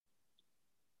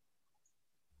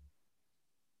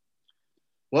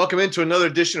Welcome into another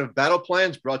edition of Battle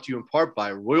Plans, brought to you in part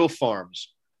by Royal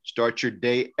Farms. Start your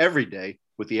day every day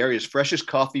with the area's freshest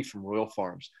coffee from Royal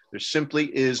Farms. There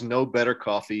simply is no better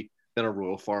coffee than a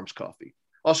Royal Farms coffee.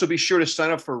 Also, be sure to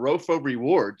sign up for ROFO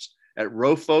Rewards at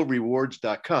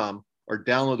roforewards.com or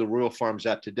download the Royal Farms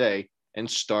app today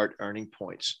and start earning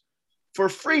points for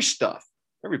free stuff.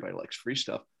 Everybody likes free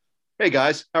stuff. Hey,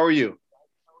 guys, how are you?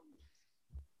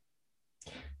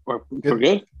 We're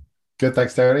good. Good,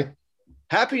 thanks, Tony.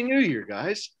 Happy New Year,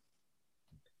 guys.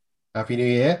 Happy New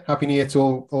Year. Happy New Year to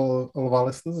all of our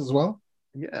listeners as well.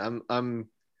 Yeah, I'm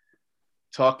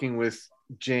talking with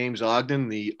James Ogden,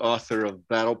 the author of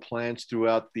Battle Plans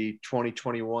throughout the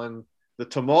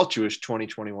tumultuous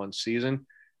 2021 season.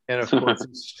 And of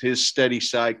course, his steady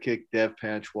sidekick, Dev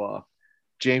Panchwagh.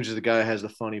 James is the guy that has the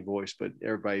funny voice, but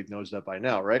everybody knows that by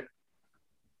now, right?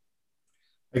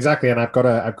 Exactly. And I've got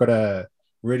a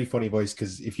really funny voice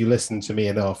because if you listen to me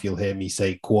enough, you'll hear me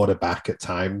say quarterback at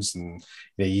times, and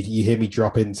you hear me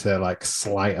drop into like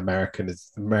slight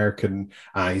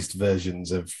Americanized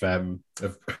versions of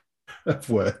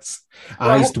words.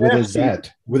 Iced with a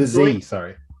Z, with a Z.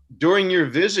 Sorry. During your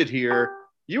visit here,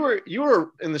 you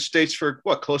were in the States for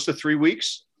what, close to 3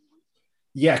 weeks?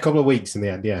 Yeah, a couple of weeks in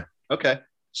the end. Yeah. Okay.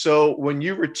 So when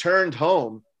you returned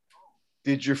home,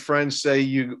 did your friends say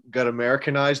you got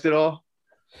Americanized at all?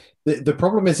 The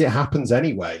problem is it happens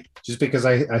anyway, just because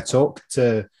I talk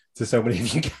to so many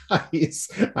of you guys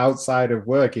outside of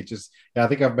work. I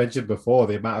think I've mentioned before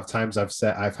the amount of times I've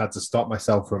had to stop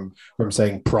myself from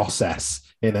saying process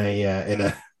in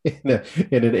an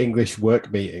English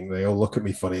work meeting. They all look at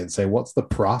me funny and say, "What's the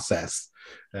process?"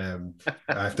 I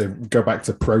have to go back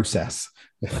to process.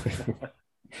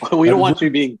 We don't want you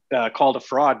being called a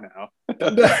fraud now.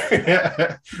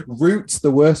 Route's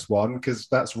the worst one because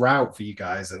that's route for you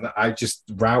guys, and I just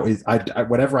route is. I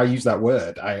whenever I use that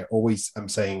word, I always am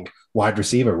saying wide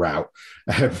receiver route.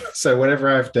 So whenever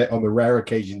I have to, on the rare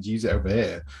occasions, use it over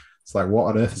here, it's like, what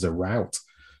on earth is a route?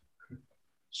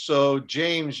 So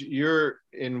James, you're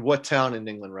in what town in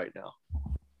England right now?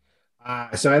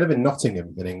 So I live in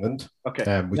Nottingham in England,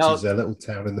 okay, which is a little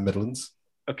town in the Midlands.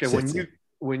 Okay, City.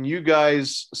 when you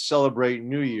guys celebrate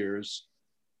New Year's,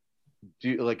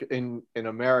 do you, like in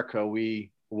America,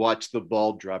 we watch the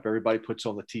ball drop. Everybody puts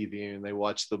on the TV and they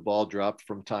watch the ball drop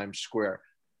from Times Square.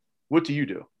 What do you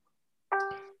do?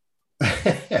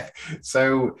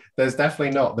 So there's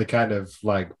definitely not the kind of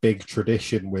like big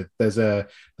tradition with there's a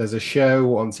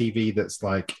show on TV that's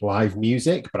like live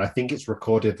music, but I think it's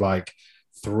recorded like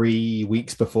 3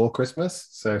 weeks before Christmas.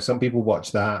 So some people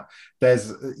watch that.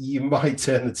 You might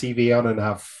turn the TV on and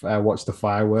have watch the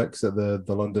fireworks at the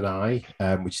London Eye,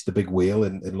 which is the big wheel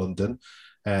in London.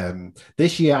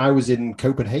 This year I was in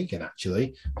Copenhagen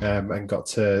actually, and got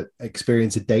to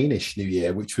experience a Danish New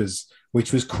Year, which was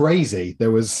crazy.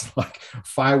 There was like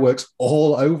fireworks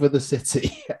all over the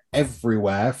city,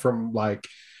 everywhere from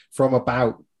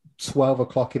about 12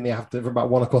 o'clock in the afternoon, from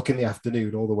about 1 o'clock in the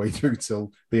afternoon all the way through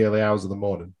till the early hours of the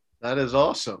morning. That is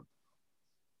awesome.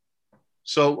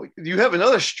 So you have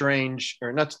another strange,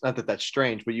 or not that that's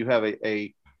strange, but you have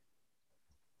a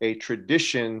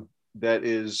tradition that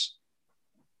is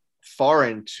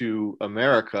foreign to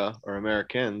America or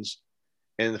Americans,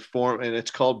 and it's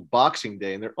called Boxing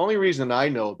Day. And the only reason I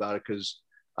know about it because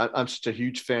I'm such a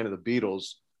huge fan of the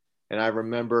Beatles, and I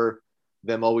remember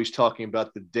them always talking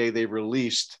about the day they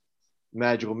released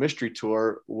Magical Mystery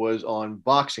Tour was on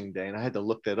Boxing Day, and I had to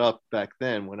look that up back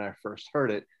then when I first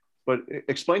heard it. But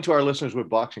explain to our listeners what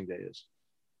Boxing Day is.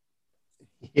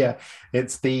 Yeah,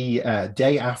 it's the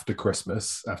day after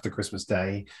Christmas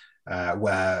Day,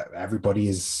 where everybody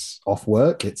is off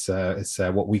work. It's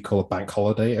what we call a bank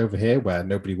holiday over here, where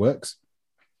nobody works,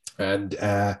 and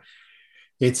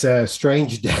it's a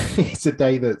strange day. It's a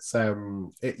day that's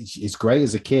it's great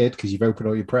as a kid because you've opened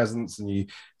all your presents and you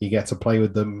get to play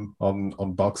with them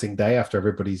on Boxing Day after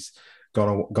everybody's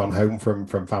gone home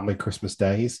from family Christmas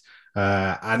days.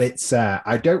 And it's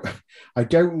I don't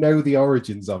know the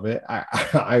origins of it.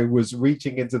 I was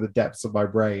reaching into the depths of my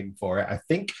brain for it. I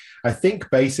think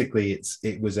basically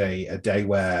it was a day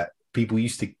where people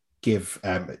used to give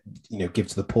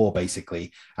to the poor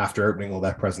basically after opening all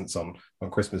their presents on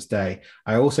Christmas Day.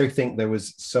 I also think there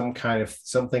was some kind of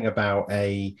something about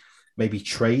maybe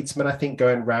tradesmen, I think,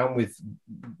 going around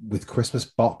with Christmas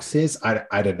boxes.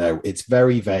 I don't know. It's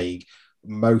very vague.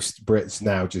 Most Brits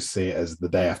now just see it as the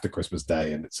day after Christmas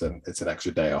Day, and it's an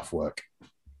extra day off work.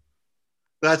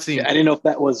 I didn't know if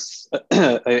that was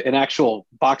an actual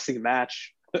boxing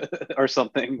match or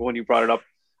something when you brought it up.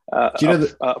 Do you know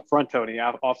up front, Tony,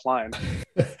 offline?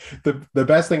 The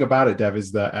best thing about it, Dev,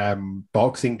 is that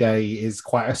Boxing Day is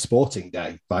quite a sporting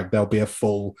day. Like there'll be a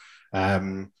full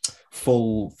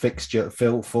fixture,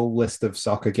 full list of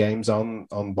soccer games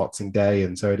on Boxing Day,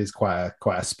 and so it is quite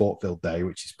a sport-filled day,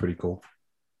 which is pretty cool.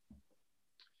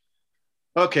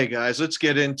 Okay, guys, let's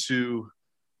get into.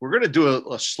 We're going to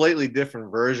do a slightly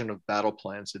different version of battle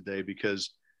plans today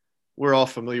because we're all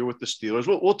familiar with the Steelers.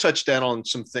 We'll touch down on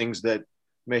some things that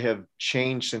may have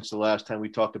changed since the last time we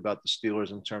talked about the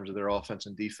Steelers in terms of their offense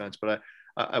and defense. But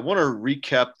I want to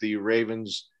recap the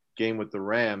Ravens game with the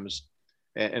Rams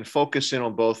and focus in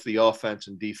on both the offense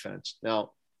and defense.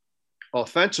 Now,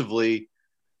 offensively,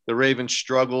 the Ravens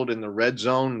struggled in the red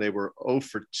zone. They were 0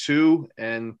 for 2,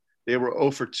 and they were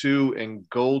 0 for 2 in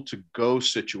goal-to-go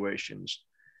situations.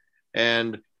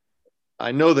 And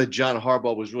I know that John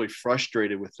Harbaugh was really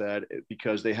frustrated with that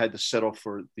because they had to settle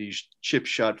for these chip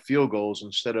shot field goals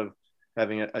instead of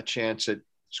having a chance at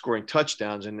scoring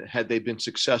touchdowns. And had they been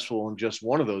successful in just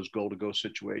one of those goal-to-go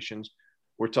situations,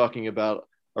 we're talking about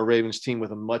a Ravens team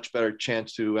with a much better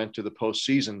chance to enter the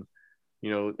postseason,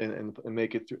 and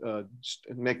make it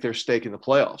make their stake in the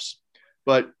playoffs.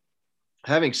 But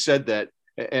having said that,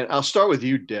 and I'll start with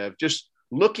you, Dev, just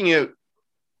looking at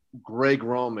Greg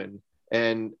Roman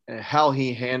and how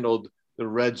he handled the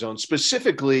red zone,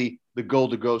 specifically the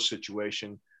goal-to-go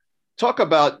situation. Talk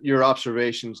about your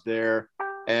observations there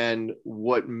and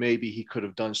what maybe he could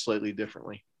have done slightly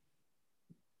differently.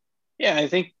 Yeah, I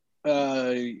think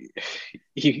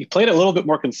he played a little bit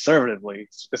more conservatively.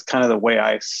 It's kind of the way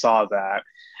I saw that.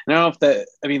 And I don't know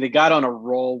if they got on a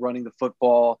roll running the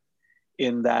football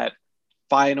in that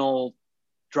final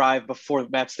drive before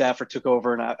Matt Stafford took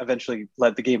over and eventually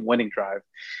led the game-winning drive.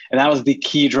 And that was the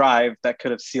key drive that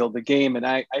could have sealed the game. And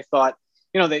I thought,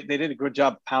 they did a good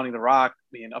job pounding the rock,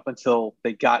 up until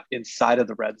they got inside of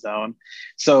the red zone.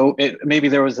 So maybe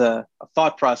there was a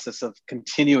thought process of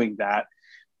continuing that.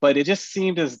 But it just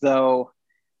seemed as though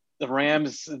the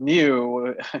Rams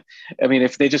knew,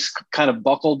 if they just kind of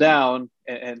buckled down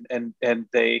and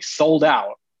they sold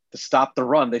out to stop the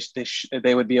run,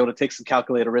 they would be able to take some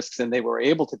calculated risks, and they were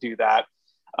able to do that.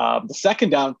 The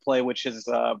second down play, which has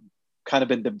kind of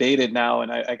been debated now,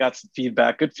 and I got some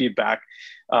feedback, good feedback,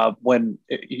 when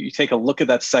you take a look at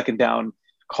that second down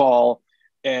call,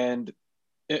 and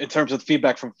in terms of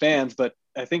feedback from fans, but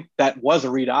I think that was a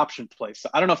read option play. So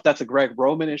I don't know if that's a Greg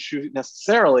Roman issue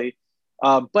necessarily,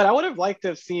 but I would have liked to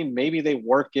have seen maybe they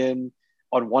work in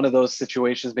on one of those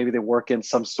situations. Maybe they work in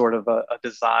some sort of a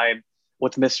design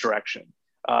with misdirection.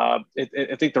 I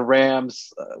think the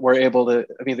Rams were able to.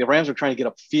 The Rams were trying to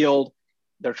get upfield.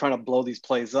 They're trying to blow these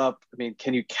plays up.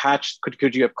 Can you catch?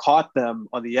 Could you have caught them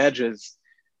on the edges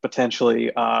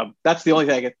potentially? That's the only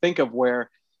thing I could think of where,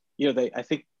 I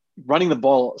think running the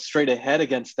ball straight ahead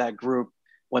against that group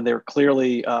when they're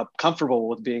clearly comfortable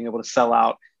with being able to sell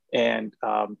out and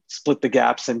split the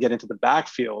gaps and get into the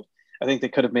backfield, I think they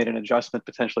could have made an adjustment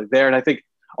potentially there. And I think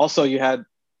also you had,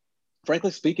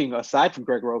 frankly speaking, aside from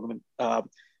Greg Roman,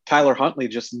 Tyler Huntley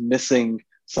just missing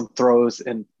some throws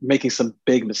and making some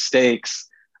big mistakes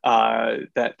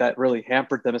that really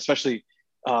hampered them, especially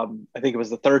I think it was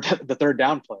the third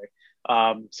down play.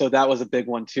 So that was a big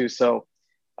one too. So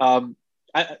that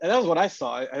was what I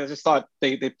saw. I just thought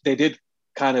they did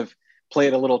kind of play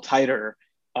it a little tighter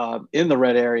in the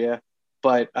red area,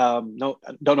 but no,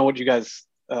 I don't know what you guys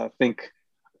think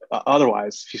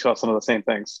otherwise, if you saw some of the same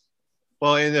things.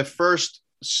 Well, in the first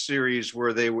series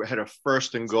where they had a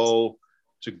 1st and goal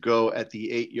to go at the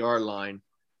 8-yard line,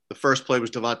 the first play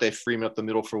was Devontae Freeman up the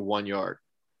middle for 1 yard.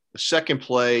 The second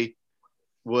play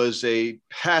was a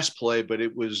pass play, but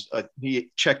he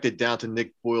checked it down to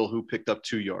Nick Boyle, who picked up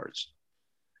 2 yards.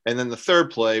 And then the third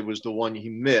play was the one he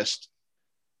missed.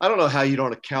 I don't know how you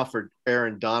don't account for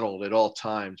Aaron Donald at all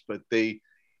times, but they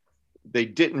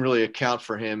didn't really account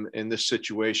for him in this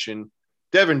situation.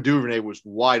 Devin Duvernay was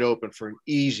wide open for an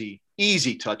easy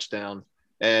touchdown.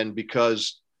 And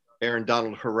because Aaron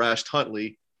Donald harassed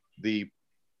Huntley, the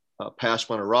pass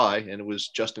went awry, and it was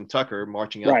Justin Tucker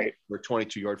marching out for a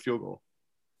 22-yard field goal.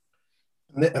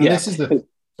 And this is the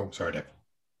 – oh, sorry, Dave.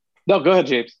 No, go ahead,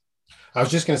 James. I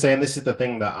was just going to say, and this is the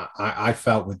thing that I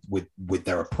felt with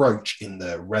their approach in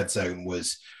the red zone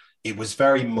was it was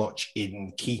very much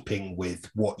in keeping with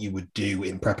what you would do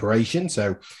in preparation.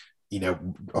 So,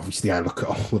 obviously I look at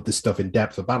all of the stuff in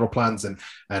depth for battle plans. And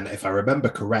if I remember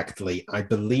correctly, I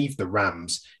believe the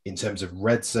Rams, in terms of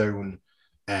red zone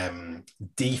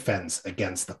defense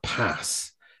against the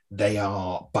pass, they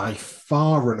are by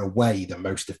far and away the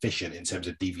most efficient in terms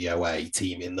of DVOA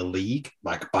team in the league,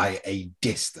 like by a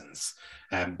distance.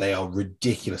 They are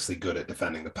ridiculously good at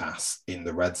defending the pass in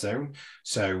the red zone.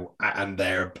 So, and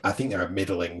I think they're a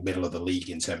middle of the league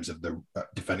in terms of the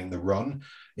defending the run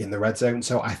in the red zone.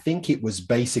 So I think it was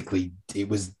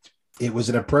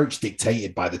an approach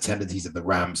dictated by the tendencies of the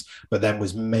Rams, but then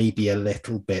was maybe a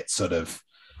little bit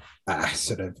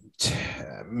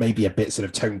maybe a bit sort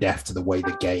of tone deaf to the way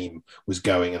the game was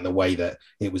going and the way that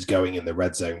it was going in the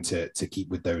red zone to keep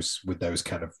with those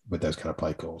kind of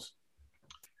play calls.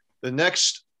 The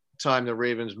next time the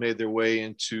Ravens made their way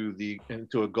into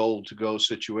a goal to go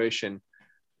situation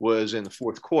was in the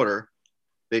fourth quarter.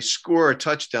 They score a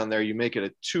touchdown there. You make it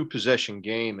a 2-possession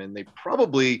game, and they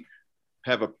probably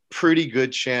have a pretty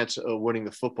good chance of winning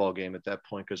the football game at that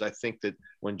point. Because I think that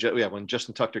when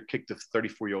Justin Tucker kicked the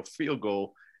 34-yard field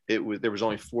goal, there was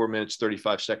only 4 minutes,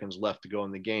 35 seconds left to go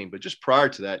in the game. But just prior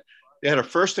to that, they had a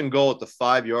 1st and goal at the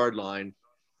 5-yard line,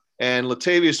 and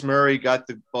Latavius Murray got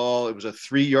the ball. It was a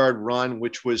 3-yard run,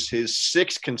 which was his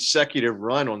 6th consecutive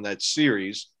run on that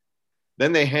series.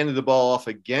 Then they handed the ball off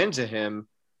again to him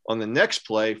on the next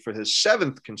play for his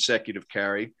 7th consecutive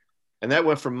carry. And that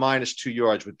went for -2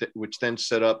 yards, which then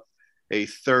set up a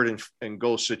 3rd and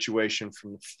goal situation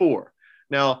from the 4.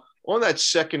 Now, on that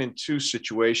 2nd and 2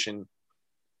 situation,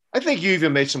 I think you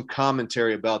even made some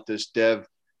commentary about this, Dev,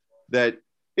 that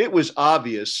it was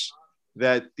obvious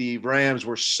that the Rams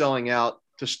were selling out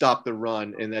to stop the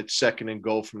run in that 2nd and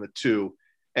goal from the 2.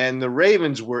 And the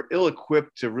Ravens were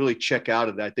ill-equipped to really check out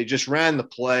of that. They just ran the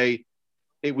play.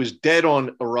 It was dead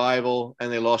on arrival, and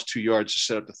they lost 2 yards to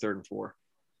set up the 3rd and 4.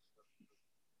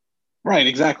 Right,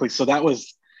 exactly. So that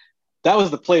was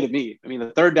the play to me. I mean,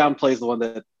 the 3rd down play is the one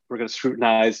that we're going to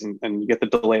scrutinize and you get the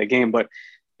delay of game. But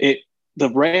the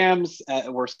Rams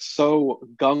were so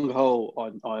gung-ho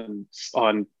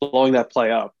on blowing that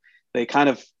play up. They kind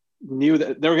of knew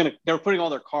that they were putting all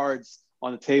their cards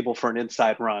on the table for an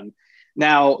inside run.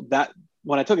 Now, that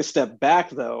when I took a step back,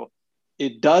 though,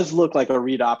 it does look like a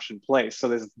read option play. So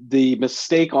there's the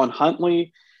mistake on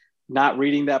Huntley not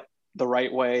reading that the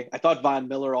right way. I thought Von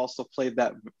Miller also played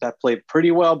that play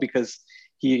pretty well because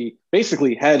he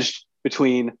basically hedged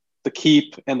between the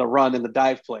keep and the run and the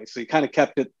dive play. So he kind of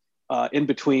kept it in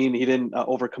between. He didn't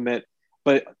overcommit.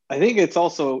 But I think it's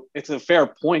a fair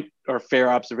point or fair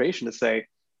observation to say,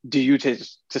 do you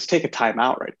just take a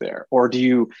timeout right there? Or do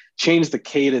you change the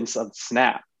cadence of the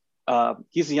snap?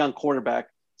 He's a young quarterback,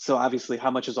 so obviously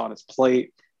how much is on his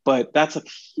plate? But that's a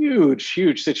huge,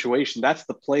 huge situation. That's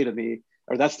the play to me,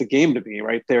 or that's the game to me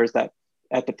right there, is that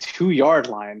at the 2-yard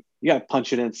line, you got to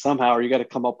punch it in somehow, or you got to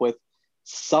come up with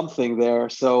something there.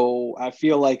 So I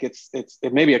feel like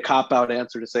it may be a cop-out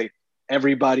answer to say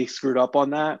everybody screwed up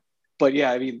on that. But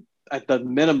yeah, I mean, at the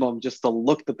minimum, just the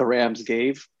look that the Rams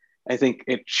gave, I think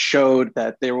it showed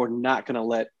that they were not going to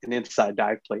let an inside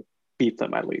dive play beat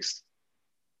them, at least.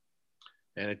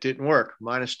 And it didn't work.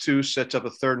 -2 sets up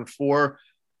a 3rd and 4.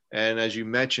 And as you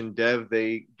mentioned, Dev,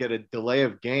 they get a delay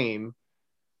of game.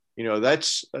 You know,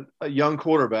 that's a young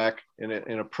quarterback in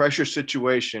a pressure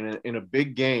situation, in a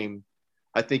big game.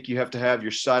 I think you have to have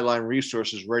your sideline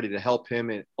resources ready to help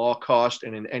him at all costs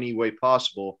and in any way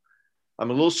possible. I'm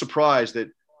a little surprised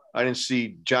that I didn't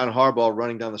see John Harbaugh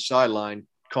running down the sideline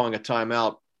calling a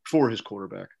timeout for his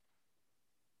quarterback.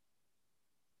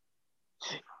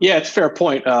 Yeah, it's a fair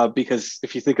point because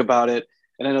if you think about it,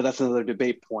 and I know that's another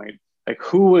debate point, like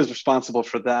who is responsible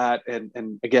for that?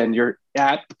 And again, you're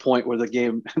at the point where the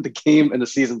game and the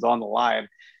season's on the line.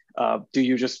 Do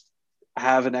you just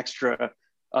have an extra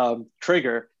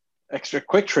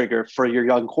quick trigger for your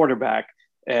young quarterback?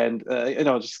 And,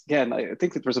 just again, I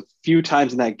think that there's a few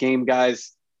times in that game,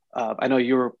 guys, I know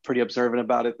you were pretty observant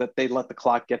about it, that they let the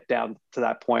clock get down to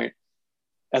that point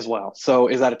as well. So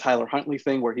is that a Tyler Huntley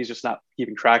thing where he's just not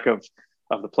keeping track of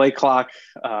the play clock?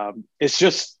 It's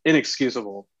just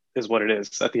inexcusable is what it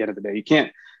is at the end of the day. You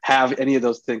can't have any of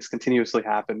those things continuously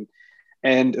happen.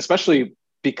 And especially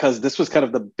because this was kind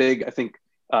of the big, I think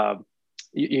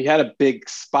you had a big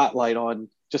spotlight on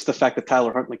just the fact that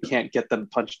Tyler Huntley can't get them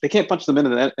punched. They can't punch them into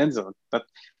the end zone. But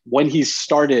when he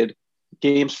started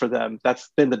games for them, that's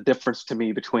been the difference to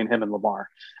me between him and Lamar.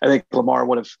 I think Lamar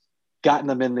would have gotten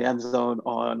them in the end zone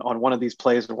on one of these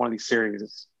plays or one of these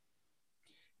series.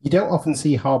 You don't often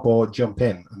see Harbaugh jump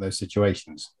in those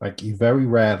situations. Like, you very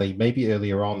rarely, maybe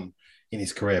earlier on in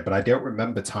his career, but I don't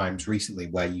remember times recently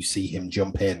where you see him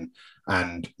jump in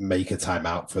and make a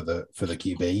timeout for the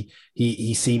QB.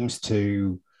 He seems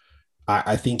to.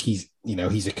 I think he's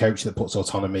a coach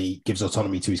that gives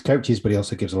autonomy to his coaches, but he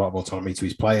also gives a lot of autonomy to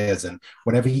his players. And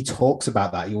whenever he talks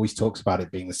about that, he always talks about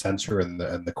it being the center and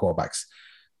the quarterback's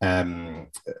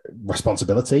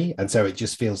responsibility. And so it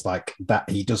just feels like that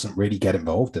he doesn't really get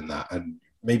involved in that. And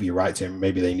maybe you're right, Tim.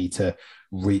 Maybe they need to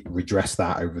redress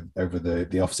that over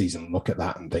the off season, look at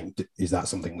that and think, is that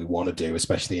something we want to do,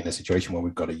 especially in a situation where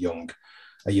we've got a young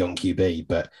QB?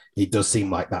 But it does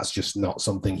seem like that's just not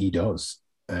something he does.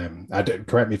 I don't,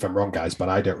 correct me if I'm wrong, guys, but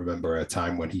I don't remember a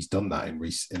time when he's done that in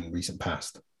recent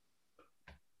past.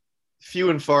 Few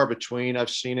and far between. I've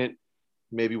seen it.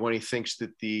 Maybe when he thinks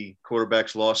that the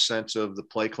quarterback's lost sense of the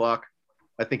play clock.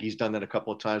 I think he's done that a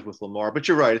couple of times with Lamar. But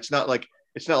you're right. It's not like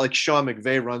Sean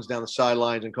McVay runs down the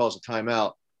sidelines and calls a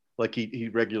timeout like he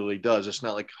regularly does. It's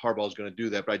not like Harbaugh's going to do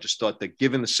that. But I just thought that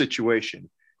given the situation,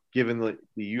 given the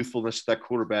youthfulness of that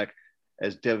quarterback,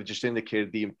 as Dev just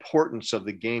indicated, the importance of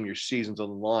the game, your season's on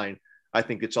the line, I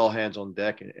think it's all hands on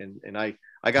deck. And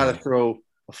I got to throw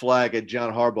a flag at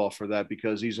John Harbaugh for that,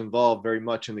 because he's involved very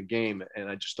much in the game. And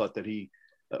I just thought that he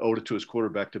owed it to his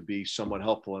quarterback to be somewhat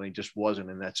helpful, and he just wasn't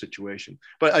in that situation.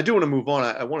 But I do want to move on.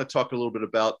 I want to talk a little bit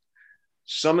about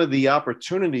some of the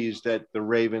opportunities that the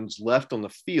Ravens left on the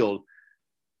field.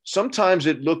 Sometimes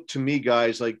it looked to me,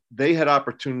 guys, like they had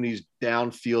opportunities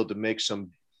downfield to make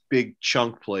some big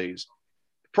chunk plays.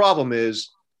 The problem is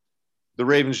the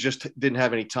Ravens just didn't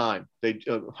have any time.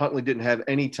 Huntley didn't have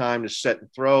any time to set and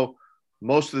throw.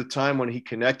 Most of the time when he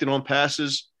connected on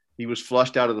passes, he was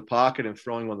flushed out of the pocket and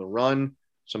throwing on the run.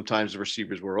 Sometimes the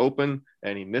receivers were open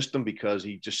and he missed them because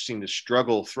he just seemed to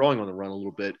struggle throwing on the run a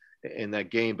little bit in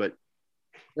that game. But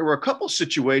there were a couple of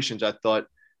situations I thought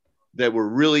that were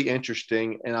really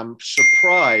interesting, and I'm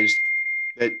surprised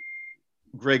that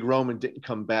Greg Roman didn't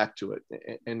come back to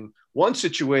it. And one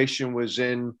situation was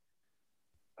in,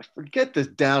 I forget the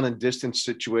down and distance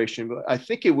situation, but I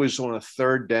think it was on a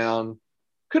third down,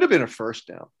 could have been a first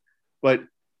down, but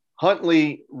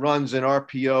Huntley runs an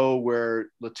RPO where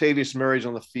Latavius Murray's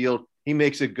on the field. He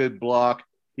makes a good block.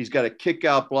 He's got a kick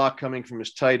out block coming from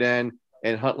his tight end,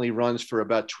 and Huntley runs for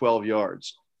about 12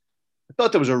 yards. I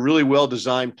thought that was a really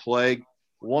well-designed play,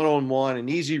 one-on-one, an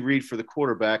easy read for the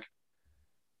quarterback.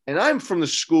 And I'm from the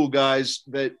school, guys,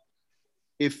 that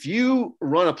if you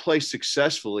run a play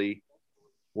successfully,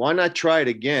 why not try it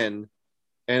again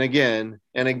and again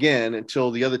and again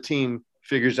until the other team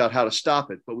figures out how to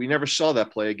stop it? But we never saw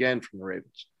that play again from the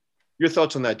Ravens. Your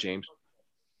thoughts on that, James?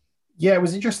 Yeah, it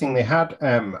was interesting. They had,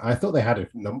 I thought they had a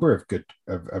number of good,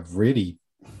 of really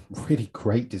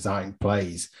great design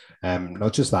plays.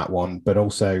 Not just that one, but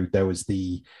also there was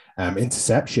the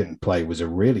interception play was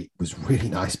really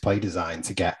nice play design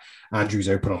to get Andrews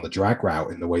open on the drag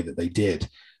route in the way that they did.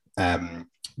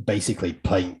 Basically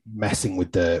messing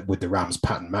with the Rams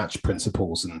pattern match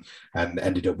principles and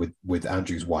ended up with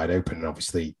Andrews wide open, and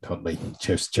obviously Huntley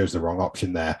chose the wrong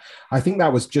option there. I think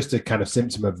that was just a kind of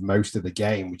symptom of most of the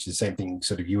game, which is the same thing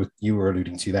sort of you were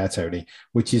alluding to there, Tony,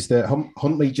 which is that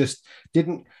Huntley just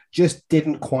didn't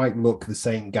quite look the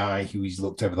same guy who he's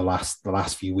looked over the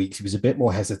last few weeks. He was a bit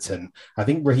more hesitant. I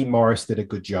think Raheem Morris did a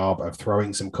good job of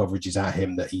throwing some coverages at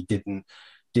him that he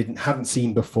hadn't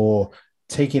seen before,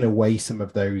 taking away some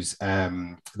of those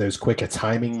quicker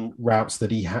timing routes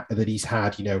that he's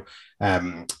had.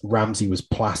 Ramsey was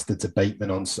plastered to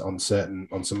Bateman on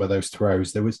some of those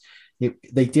throws.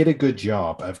 They did a good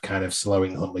job of kind of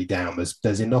slowing Huntley down.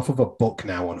 There's enough of a book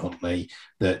now on Huntley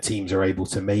that teams are able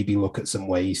to maybe look at some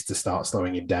ways to start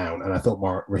slowing him down. And I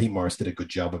thought Raheem Morris did a good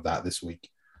job of that this week.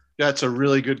 That's a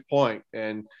really good point.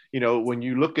 And, when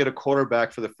you look at a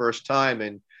quarterback for the first time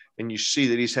and you see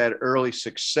that he's had early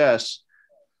success,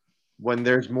 when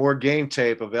there's more game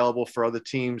tape available for other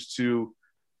teams to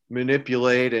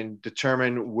manipulate and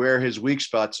determine where his weak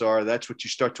spots are, that's what you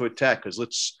start to attack. Because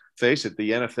let's face it, the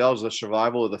NFL is the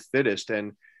survival of the fittest,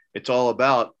 and it's all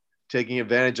about taking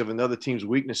advantage of another team's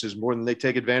weaknesses more than they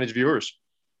take advantage of yours.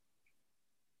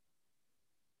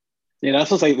 Yeah, that's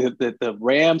what I say. The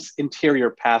Rams' interior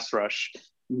pass rush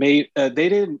they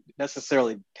didn't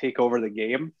necessarily take over the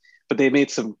game, but they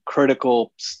made some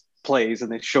critical plays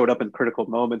and they showed up in critical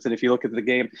moments. And if you look at the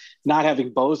game, not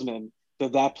having Bozeman,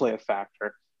 did that play a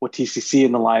factor? With TCC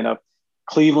in the lineup,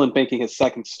 Cleveland making his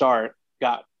second start,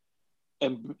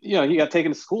 he got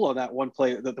taken to school on that one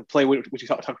play, the play which you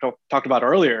talked about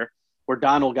earlier, where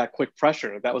Donald got quick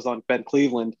pressure. That was on Ben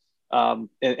Cleveland, and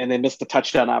they missed the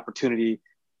touchdown opportunity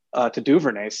to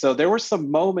Duvernay. So there were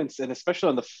some moments, and especially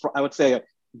on I would say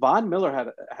Von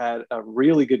Miller had a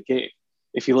really good game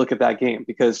if you look at that game,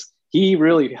 because he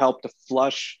really helped to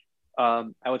flush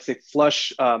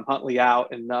Huntley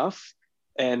out enough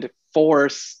and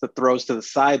force the throws to the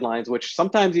sidelines, which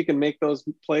sometimes you can make those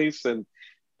plays, and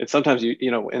sometimes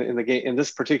in the game, in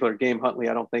this particular game, Huntley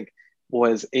I don't think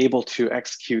was able to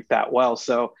execute that well.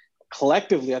 So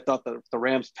collectively, I thought that the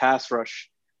Rams pass rush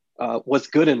was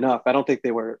good enough. I don't think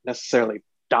they were necessarily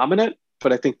dominant,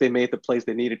 but I think they made the plays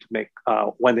they needed to make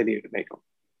when they needed to make them.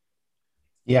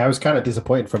 Yeah, I was kind of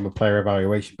disappointed from a player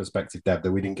evaluation perspective, Deb,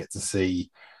 that we didn't get to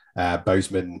see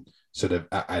Bozeman sort of.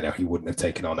 I know he wouldn't have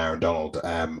taken on Aaron Donald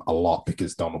a lot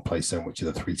because Donald plays so much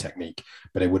of the 3 technique,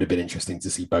 but it would have been interesting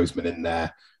to see Bozeman in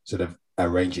there sort of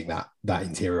arranging that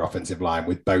interior offensive line.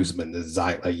 With Bozeman and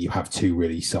Zeitler, you have 2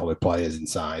 really solid players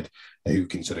inside who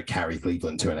can sort of carry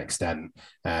Cleveland to an extent,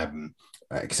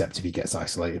 except if he gets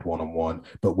isolated one-on-one.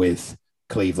 But with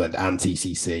Cleveland and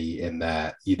TCC in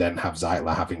there, you then have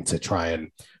Zeitler having to try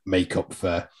and make up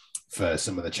for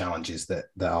some of the challenges that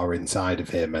are inside of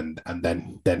him, and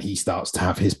then he starts to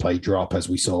have his play drop, as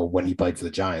we saw when he played for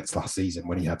the Giants last season,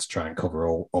 when he had to try and cover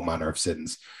all manner of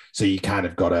sins. So you kind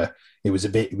of got to. It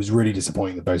was really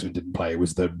disappointing that Bozeman didn't play. It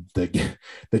was the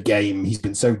game. He's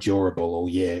been so durable all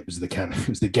year. It was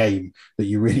the game that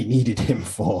you really needed him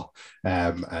for,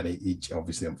 and he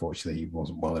obviously, unfortunately, he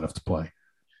wasn't well enough to play.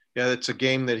 Yeah, it's a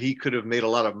game that he could have made a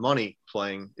lot of money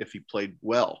playing if he played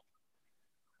well,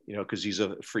 because he's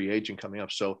a free agent coming up.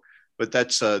 So, but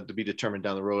that's to be determined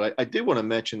down the road. I did want to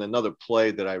mention another play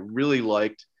that I really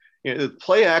liked. The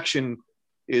play action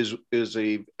is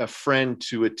a friend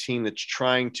to a team that's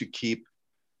trying to keep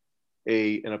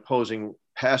an opposing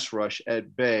pass rush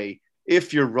at bay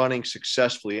if you're running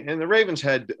successfully. And the Ravens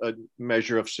had a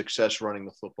measure of success running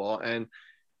the football, and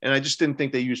I just didn't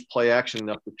think they used play action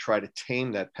enough to try to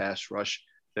tame that pass rush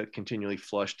that continually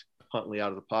flushed Huntley out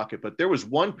of the pocket. But there was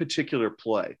one particular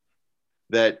play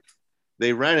that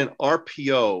they ran an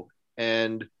RPO,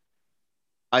 and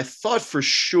I thought for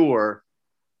sure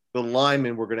the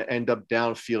linemen were going to end up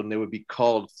downfield and they would be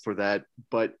called for that.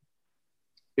 But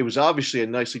it was obviously a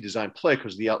nicely designed play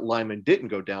because the lineman didn't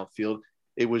go downfield.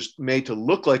 It was made to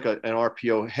look like an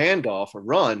RPO handoff, a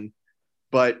run,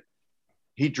 but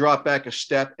he dropped back a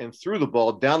step and threw the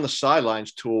ball down the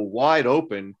sidelines to a wide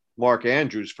open Mark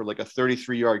Andrews for like a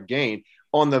 33-yard gain.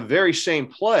 On the very same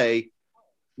play,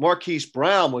 Marquise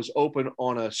Brown was open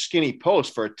on a skinny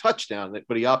post for a touchdown,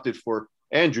 but he opted for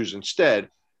Andrews instead.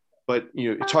 But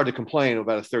it's hard to complain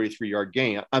about a 33-yard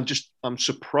gain. I'm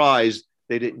surprised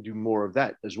they didn't do more of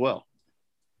that as well.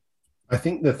 I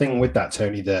think the thing with that,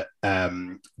 Tony, that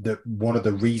one of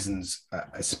the reasons,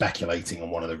 speculating on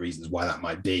one of the reasons why that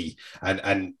might be,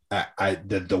 the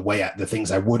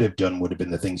things I would have done would have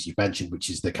been the things you've mentioned, which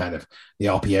is the kind of the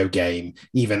RPO game,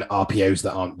 even RPOs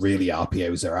that aren't really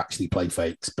RPOs, they're actually play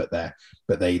fakes, but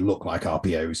they look like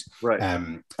RPOs. Right.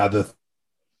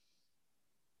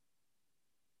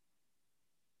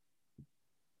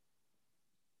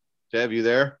 Deb, you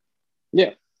there?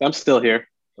 Yeah, I'm still here.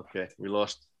 Okay, we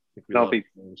lost. Damn.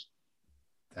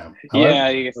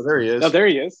 Yeah, there he is. Oh, there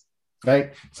he is.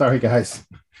 Hey, sorry guys,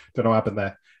 don't know what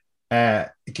happened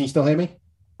there. Can you still hear me?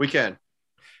 We can.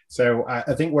 So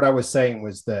I think what I was saying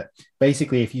was that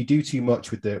basically, if you do too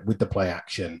much with the play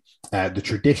action, the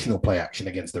traditional play action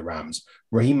against the Rams,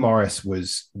 Raheem Morris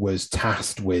was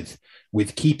tasked with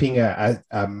keeping a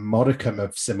modicum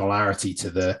of similarity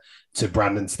to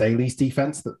Brandon Staley's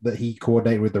defense that he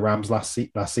coordinated with the Rams last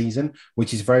season,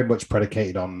 which is very much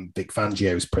predicated on Vic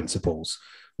Fangio's principles,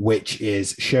 which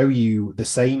is show you the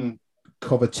same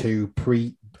cover 2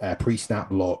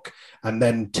 pre-snap look and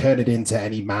then turn it into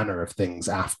any manner of things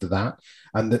after that.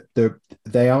 And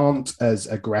they aren't as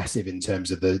aggressive in terms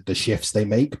of the shifts they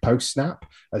make post-snap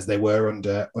as they were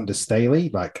under Staley.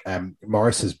 Like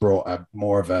Morris has brought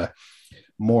more of a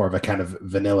kind of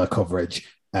vanilla coverage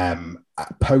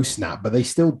post snap, but they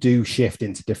still do shift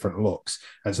into different looks.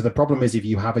 And so the problem is, if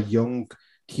you have a young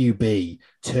QB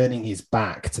turning his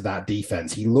back to that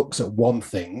defense, he looks at one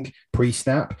thing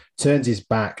pre-snap, turns his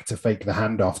back to fake the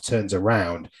handoff, turns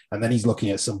around, and then he's looking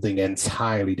at something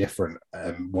entirely different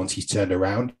once he's turned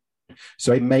around.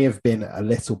 So it may have been a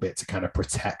little bit to kind of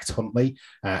protect Huntley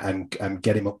and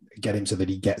get him so that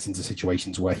he gets into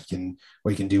situations where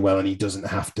he can do well and he doesn't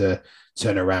have to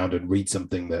turn around and read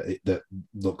something that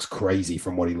looks crazy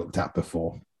from what he looked at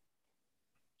before.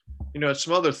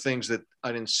 Some other things that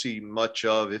I didn't see much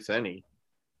of, if any,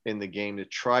 in the game to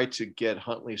try to get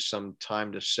Huntley some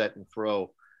time to set and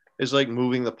throw is like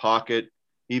moving the pocket.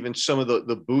 Even some of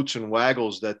the boots and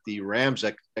waggles that the Rams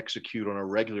execute on a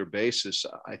regular basis,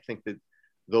 I think that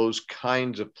those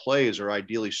kinds of plays are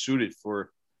ideally suited for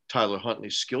Tyler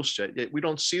Huntley's skill set. We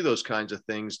don't see those kinds of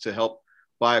things to help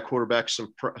buy a quarterback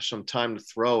some time to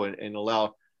throw and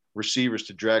allow receivers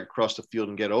to drag across the field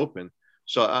and get open.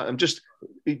 So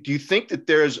do you think that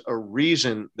there's a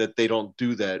reason that they don't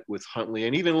do that with Huntley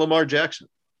and even Lamar Jackson?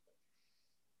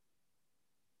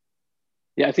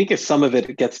 Yeah, I think some of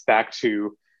it gets back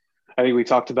to I think we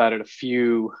talked about it a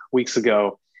few weeks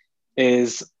ago,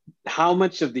 is how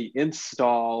much of the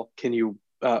install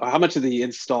how much of the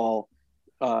install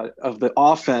of the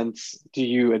offense do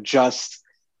you adjust?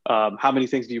 How many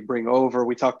things do you bring over?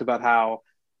 We talked about how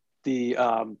the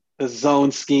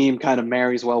zone scheme kind of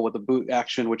marries well with the boot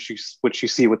action, which you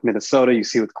see with Minnesota, you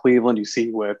see with Cleveland, you see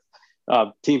with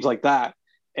teams like that.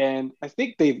 And I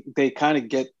think they kind of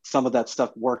get some of that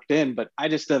stuff worked in, but I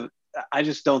just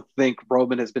don't think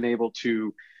Roman has been able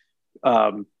to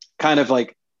kind of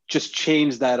like just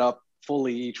change that up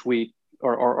fully each week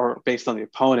or based on the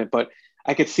opponent. But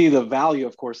I could see the value,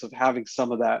 of course, of having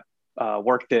some of that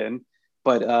worked in.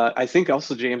 But I think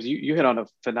also, James, you hit on a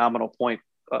phenomenal point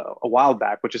a while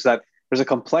back, which is that there's a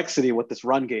complexity with this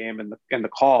run game and the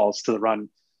calls to the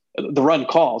run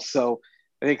calls. So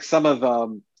I think some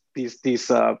of these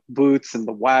boots and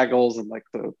the waggles and like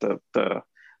the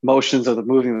motions of the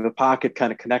moving of the pocket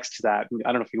kind of connects to that.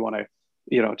 I don't know if you want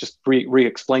to, just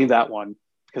re-explain that one,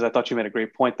 because I thought you made a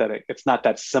great point that it's not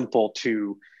that simple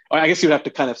to, or I guess you'd have to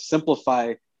kind of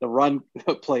simplify the run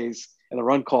plays and the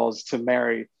run calls to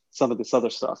marry some of this other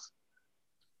stuff.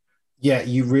 Yeah,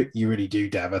 you really do,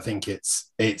 Dev. I think it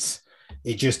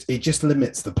just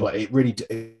limits the play.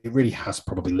 It really has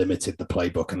probably limited the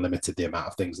playbook and limited the amount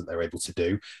of things that they're able to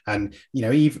do. And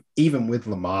even with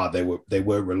Lamar, they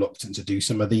were reluctant to do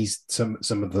some of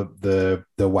the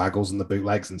waggles and the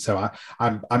bootlegs. And so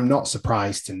I'm not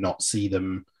surprised to not see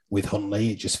them with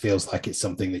Huntley. It just feels like it's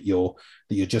something that you're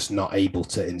just not able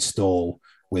to install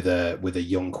with a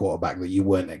young quarterback that you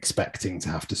weren't expecting to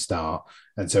have to start.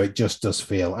 And so it just does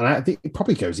feel, and I think it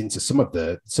probably goes into some of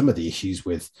the issues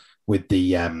with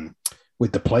the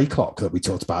play clock that we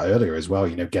talked about earlier as well.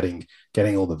 Getting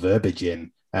all the verbiage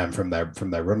in from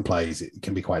their run plays, it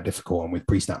can be quite difficult, and with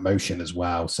pre-snap motion as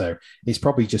well. So it's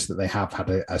probably just that they have had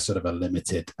a sort of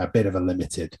a bit of a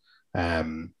limited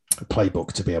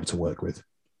playbook to be able to work with.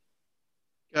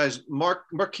 Guys,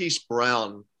 Marquise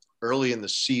Brown early in the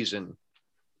season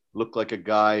looked like a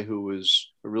guy who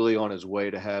was really on his way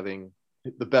to having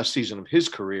the best season of his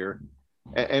career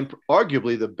and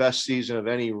arguably the best season of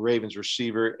any Ravens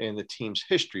receiver in the team's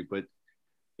history. But,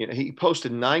 he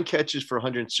posted 9 catches for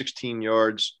 116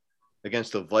 yards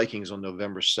against the Vikings on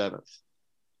November 7th.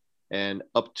 And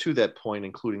up to that point,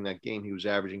 including that game, he was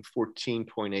averaging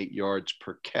 14.8 yards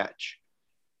per catch.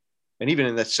 And even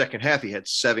in that second half, he had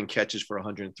 7 catches for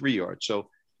 103 yards. So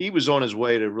he was on his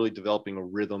way to really developing a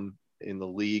rhythm in the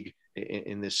league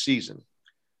in this season.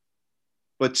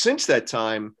 But since that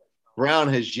time, Brown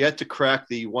has yet to crack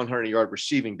the 100-yard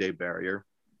receiving day barrier,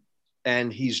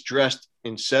 and he's dressed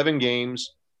in 7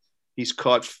 games. He's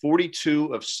caught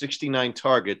 42 of 69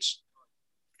 targets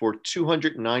for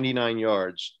 299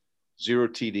 yards, 0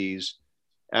 TDs,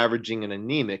 averaging an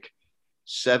anemic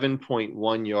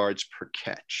 7.1 yards per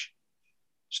catch.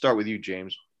 Start with you,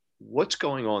 James. What's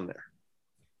going on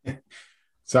there?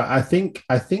 So I think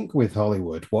with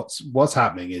Hollywood, what's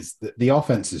happening is that the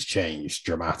offense has changed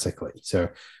dramatically. So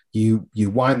you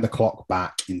wind the clock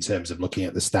back in terms of looking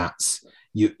at the stats.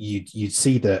 You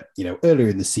see that earlier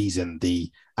in the season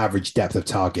the average depth of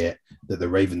target that the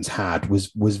Ravens had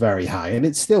was very high, and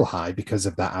it's still high because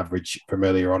of that average from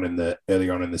earlier on in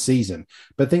the season.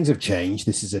 But things have changed.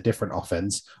 This is a different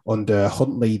offense under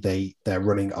Huntley. They're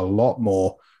running a lot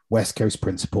more West Coast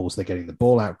principles. They're getting the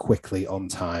ball out quickly on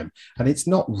time, and it's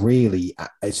not really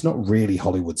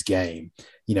Hollywood's game.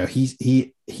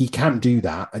 He can do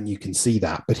that, and you can see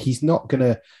that, but he's not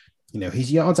gonna.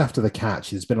 His yards after the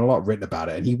catch, there's been a lot written about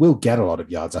it, and he will get a lot of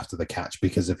yards after the catch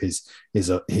because of his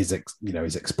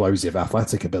explosive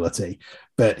athletic ability,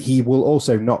 but he will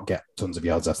also not get tons of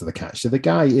yards after the catch. So the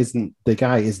guy isn't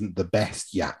the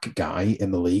best yak guy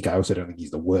in the league. I also don't think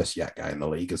he's the worst yak guy in the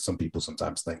league, as some people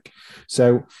sometimes think.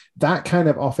 So that kind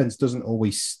of offense doesn't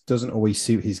always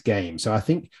suit his game. So I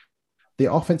think the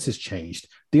offense has changed.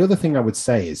 The other thing I would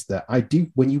say is that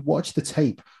when you watch the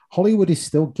tape, Hollywood is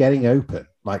still getting open.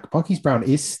 Like Marquise Brown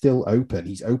is still open.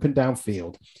 He's open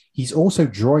downfield. He's also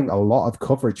drawing a lot of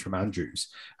coverage from Andrews.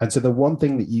 And so the one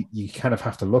thing that you kind of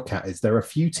have to look at is there are a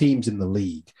few teams in the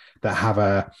league that have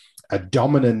a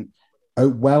dominant,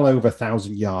 well over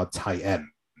 1,000-yard tight end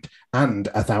and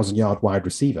 1,000-yard wide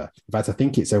receiver. In fact, I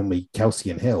think it's only Kelsey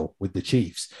and Hill with the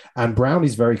Chiefs. And Brown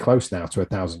is very close now to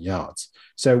 1,000 yards.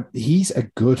 So he's a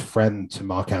good friend to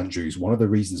Mark Andrews. One of the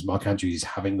reasons Mark Andrews is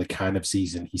having the kind of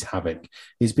season he's having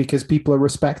is because people are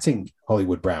respecting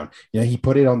Hollywood Brown. He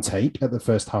put it on tape at the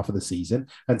first half of the season,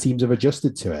 and teams have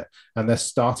adjusted to it, and they're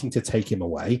starting to take him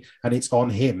away. And it's on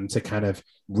him to kind of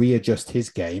readjust his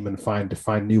game and find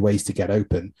new ways to get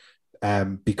open.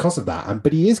 because of that.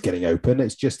 But he is getting open.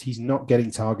 It's just he's not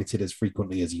getting targeted as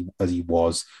frequently as he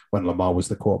was when Lamar was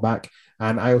the quarterback.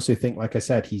 And I also think, like I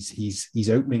said, he's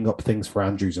opening up things for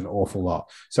Andrews an awful lot.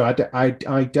 So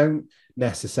I don't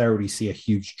necessarily see a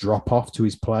huge drop off to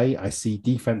his play. I see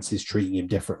defenses treating him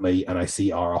differently, and I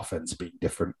see our offense being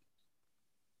different.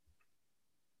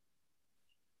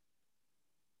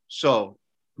 So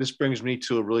this brings me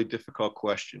to a really difficult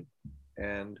question.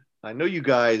 And I know you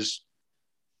guys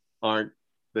aren't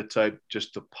the type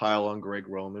just to pile on Greg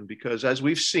Roman, because as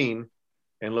we've seen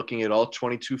and looking at all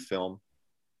 22 film,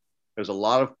 there's a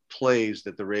lot of plays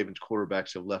that the Ravens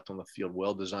quarterbacks have left on the field,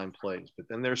 well-designed plays. But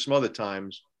then there's some other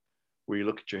times where you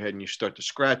look at your head and you start to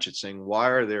scratch it saying, why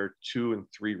are there 2 and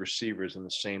 3 receivers in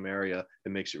the same area? That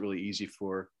makes it really easy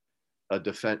for a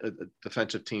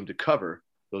defensive team to cover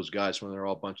those guys when they're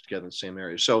all bunched together in the same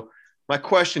area. So my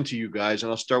question to you guys, and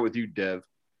I'll start with you, Dev,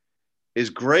 is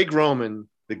Greg Roman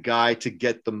the guy to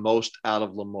get the most out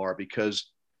of Lamar? Because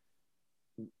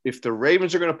if the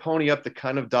Ravens are going to pony up the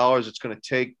kind of dollars it's going to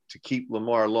take to keep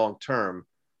Lamar long-term,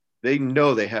 they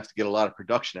know they have to get a lot of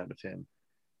production out of him.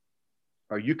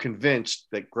 Are you convinced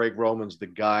that Greg Roman's the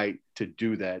guy to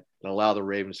do that and allow the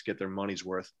Ravens to get their money's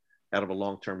worth out of a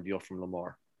long-term deal from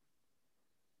Lamar?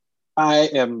 I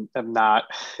am not.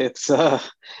 It's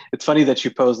funny that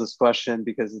you pose this question,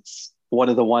 because it's one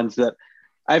of the ones that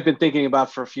I've been thinking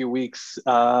about for a few weeks.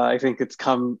 I think it's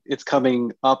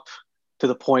coming up to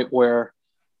the point where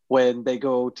when they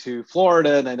go to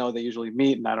Florida, and I know they usually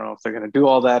meet, and I don't know if they're going to do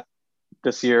all that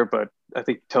this year, but I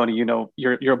think, Tony,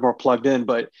 you're more plugged in,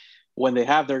 but when they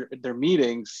have their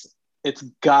meetings, it's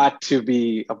got to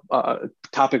be a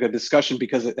topic of discussion,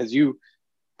 because as you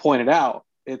pointed out,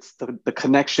 it's the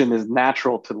connection is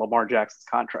natural to Lamar Jackson's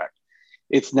contract.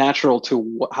 It's natural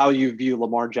to how you view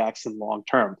Lamar Jackson long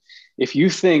term. If you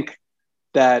think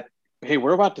that, hey,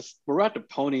 we're about to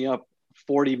pony up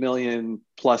 $40 million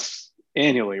plus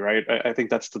annually, right? I think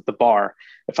that's the bar.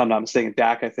 If I'm not mistaken,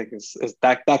 Dak, I think is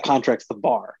that contract's the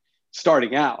bar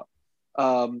starting out.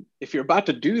 If you're about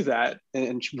to do that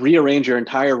and rearrange your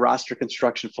entire roster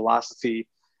construction philosophy,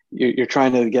 you're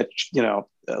trying to get,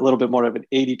 a little bit more of an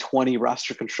 80-20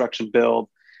 roster construction build.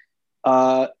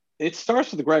 It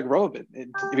starts with Greg Roman.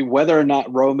 I mean, whether or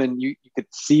not Roman, you could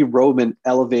see Roman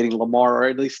elevating Lamar, or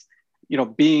at least,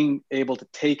 being able to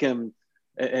take him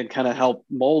and kind of help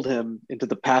mold him into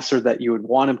the passer that you would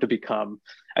want him to become.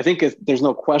 I think there's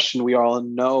no question, we all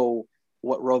know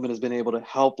what Roman has been able to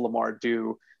help Lamar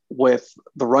do with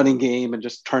the running game and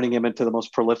just turning him into the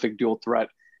most prolific dual threat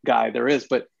guy there is.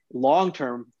 But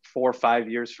long-term, 4 or 5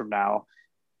 years from now,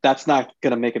 that's not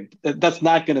going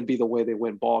to be the way they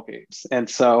win ball games. And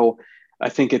so I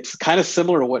think it's kind of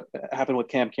similar to what happened with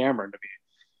Cam Cameron to me.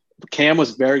 Cam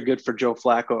was very good for Joe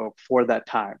Flacco for that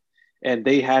time, and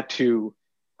they had to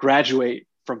graduate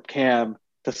from Cam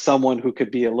to someone who could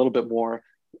be a little bit more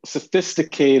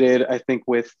sophisticated, I think,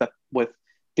 with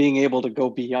being able to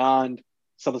go beyond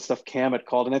some of the stuff Cam had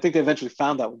called. And I think they eventually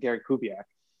found that with Gary Kubiak.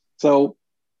 So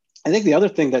I think the other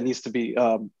thing that needs to be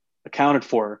accounted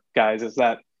for, guys, is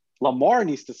that Lamar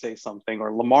needs to say something,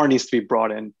 or Lamar needs to be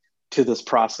brought in to this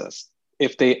process.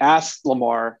 If they ask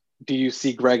Lamar, do you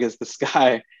see Greg as this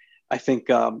guy? I think,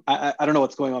 I don't know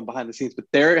what's going on behind the scenes, but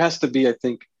there has to be, I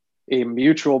think, a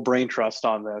mutual brain trust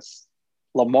on this.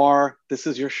 Lamar, this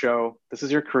is your show. This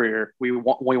is your career. We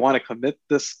want to commit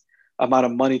this amount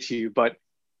of money to you, but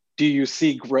do you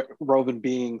see Roman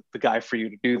being the guy for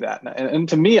you to do that? And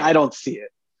to me, I don't see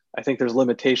it. I think there's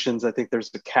limitations. I think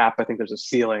there's a cap. I think there's a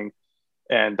ceiling.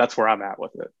 And that's where I'm at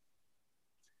with it.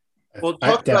 Well,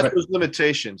 talk about those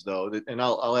limitations, though, and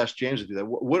I'll ask James to do that.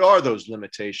 What are those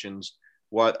limitations?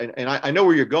 And I know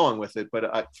where you're going with it,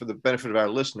 but for the benefit of our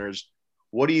listeners,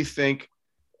 what do you think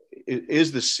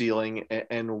is the ceiling,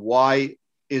 and why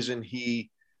isn't he?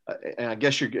 And I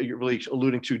guess you're really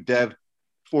alluding to, Dev,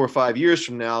 4 or 5 years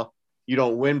from now, you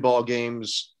don't win ball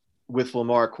games with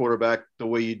Lamar quarterback the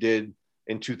way you did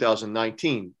in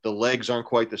 2019. The legs aren't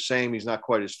quite the same. He's not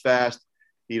quite as fast.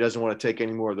 He doesn't want to take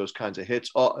any more of those kinds of hits,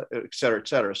 et cetera, et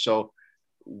cetera. So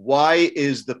why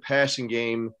is the passing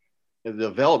game, the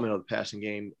development of the passing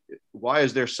game, why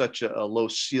is there such a low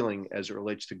ceiling as it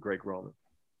relates to Greg Roman?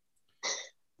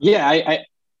 Yeah,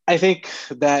 I think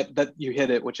that you hit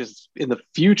it, which is, in the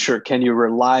future, can you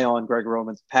rely on Greg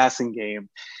Roman's passing game?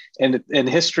 And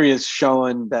history has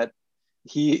shown that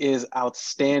he is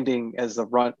outstanding as a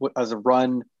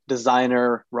run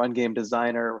designer, run game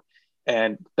designer.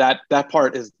 And that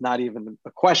part is not even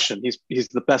a question. He's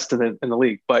the best in the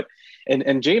league. But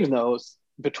and James knows,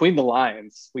 between the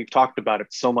lines, we've talked about it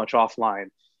so much offline.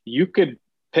 You could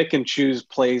pick and choose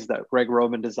plays that Greg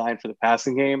Roman designed for the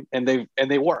passing game, and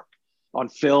they work on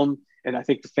film. And I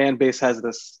think the fan base has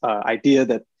this idea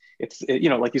that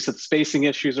like you said, spacing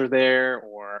issues are there,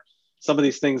 or some of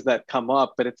these things that come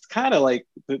up, but it's kind of like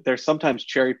there's sometimes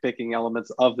cherry picking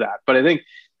elements of that. But I think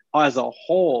as a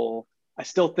whole, I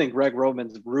still think Greg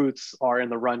Roman's roots are in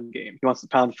the run game. He wants to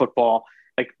pound the football.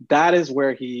 Like, that is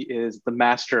where he is the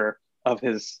master of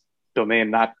his domain.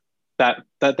 Not that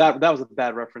was a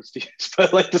bad reference to use,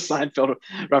 but like the Seinfeld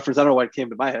reference, I don't know why it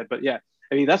came to my head, but yeah,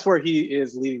 I mean, that's where he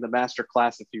is leading the master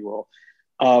class, if you will.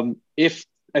 If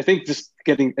I think just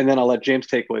getting, and then I'll let James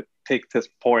take this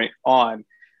point on,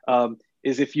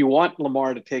 is if you want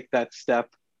Lamar to take that step,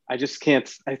 I just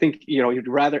can't. I think, you'd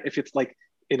rather, if it's like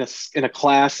in a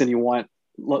class and you want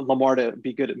Lamar to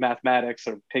be good at mathematics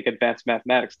or take advanced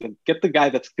mathematics, then get the guy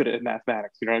that's good at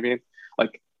mathematics. You know what I mean?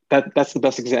 Like that's the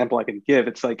best example I can give.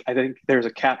 It's like, I think there's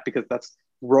a cap because that's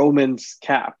Roman's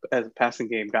cap as a passing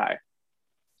game guy.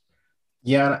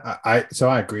 Yeah, I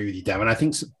agree with you, Dan, and I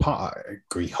think I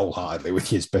agree wholeheartedly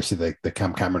with you, especially the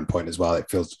Cam Cameron point as well. It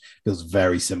feels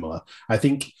very similar. I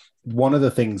think one of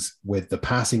the things with the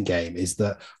passing game is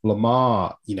that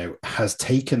Lamar, has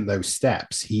taken those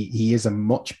steps. He is a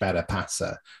much better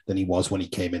passer than he was when he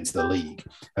came into the league.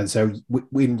 And so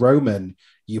in Roman,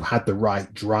 you had the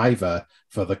right driver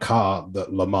for the car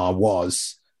that Lamar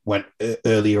was when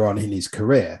earlier on in his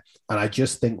career. And I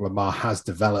just think Lamar has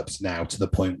developed now to the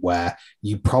point where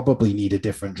you probably need a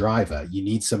different driver. You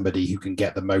need somebody who can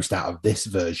get the most out of this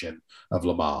version of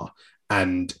Lamar.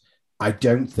 And I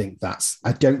don't think that's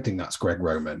Greg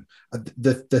Roman.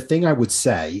 The thing I would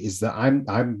say is that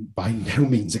I'm by no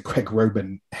means a Greg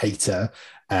Roman hater.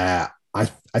 I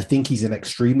think he's an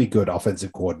extremely good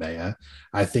offensive coordinator.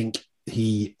 I think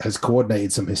he has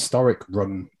coordinated some historically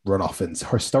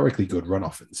good run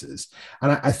offenses.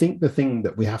 And I think the thing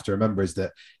that we have to remember is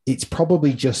that it's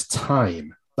probably just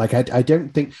time. Like, I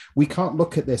don't think we can't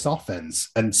look at this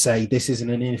offense and say this is an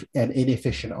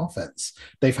inefficient offense.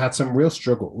 They've had some real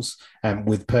struggles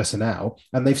with personnel,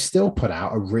 and they've still put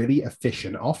out a really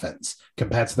efficient offense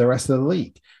compared to the rest of the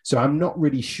league. So I'm not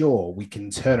really sure we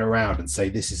can turn around and say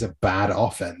this is a bad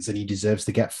offense and he deserves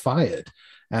to get fired.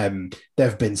 There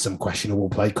have been some questionable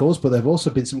play calls, but there have also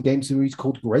been some games where he's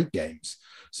called great games.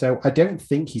 So I don't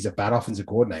think he's a bad offensive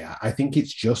coordinator. I think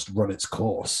it's just run its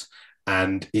course.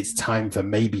 And it's time for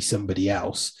maybe somebody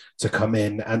else to come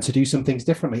in and to do some things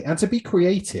differently and to be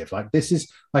creative. Like, this is,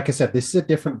 like I said, this is a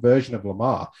different version of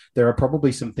Lamar. There are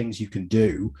probably some things you can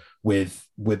do with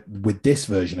this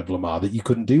version of Lamar that you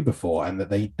couldn't do before, and that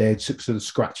they're sort of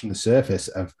scratching the surface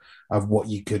of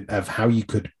how you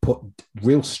could put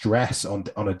real stress on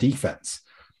a defense.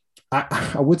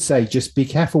 I would say just be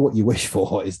careful what you wish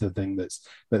for is the thing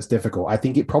that's difficult. I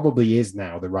think it probably is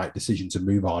now the right decision to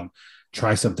move on,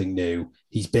 try something new.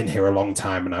 He's been here a long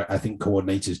time, and I think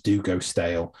coordinators do go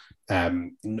stale.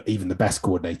 Even the best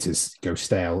coordinators go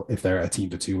stale if they're at a team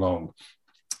for too long.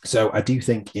 So I do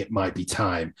think it might be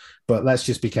time, but let's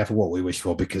just be careful what we wish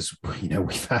for, because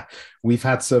we've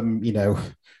had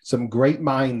some great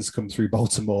minds come through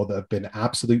Baltimore that have been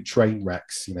absolute train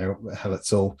wrecks.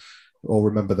 Let's all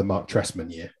remember the Mark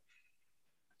Trestman year.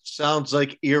 Sounds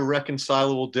like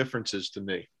irreconcilable differences to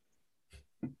me.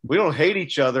 We don't hate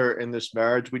each other in this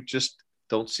marriage. We just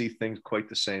don't see things quite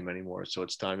the same anymore. So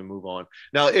it's time to move on.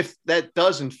 Now, if that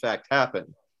does in fact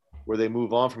happen, where they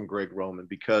move on from Greg Roman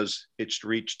because it's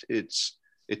reached its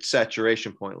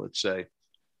saturation point, let's say,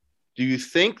 do you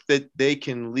think that they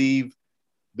can leave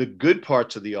the good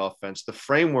parts of the offense, the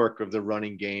framework of the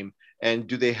running game, and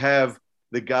do they have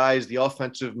the guys, the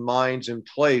offensive minds in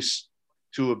place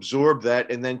to absorb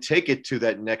that and then take it to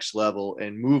that next level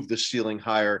and move the ceiling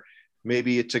higher?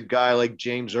 Maybe it's a guy like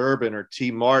James Urban or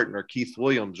T. Martin or Keith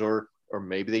Williams, or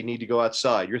maybe they need to go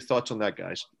outside. Your thoughts on that,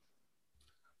 guys?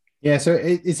 Yeah, so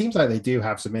it seems like they do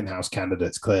have some in-house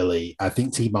candidates, clearly. I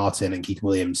think T. Martin and Keith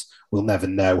Williams will never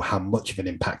know how much of an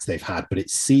impact they've had, but it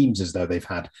seems as though they've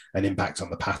had an impact on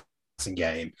the passing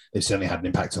game. They've certainly had an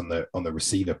impact on the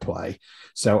receiver play.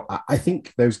 So I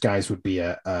think those guys would be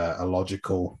a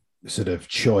logical sort of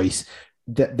choice.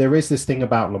 There is this thing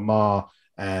about Lamar.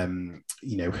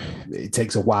 It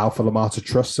takes a while for Lamar to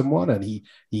trust someone, and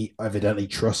he evidently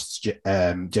trusts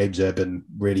James Urban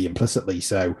really implicitly.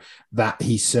 So that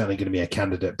he's certainly going to be a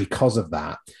candidate because of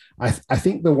that. I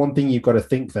think the one thing you've got to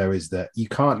think, though, is that you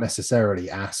can't necessarily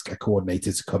ask a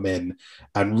coordinator to come in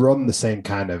and run the same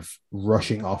kind of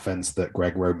rushing offense that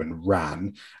Greg Roman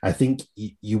ran. I think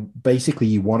you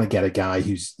want to get a guy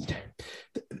who's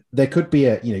there could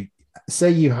be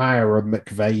say you hire a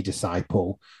McVay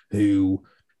disciple who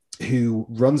who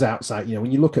runs outside. You know,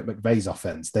 when you look at McVay's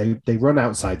offense, they run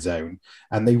outside zone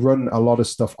and they run a lot of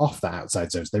stuff off that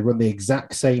outside zones. They run the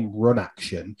exact same run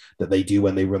action that they do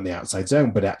when they run the outside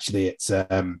zone, but actually it's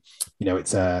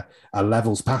it's a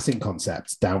levels passing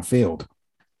concept downfield.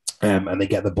 And they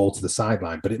get the ball to the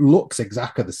sideline, but it looks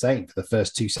exactly the same for the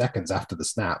first 2 seconds after the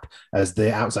snap as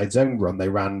the outside zone run they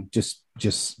ran just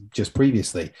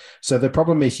previously. So the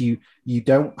problem is you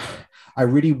don't. I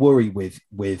really worry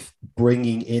with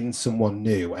bringing in someone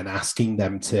new and asking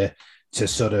them to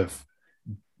sort of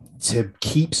to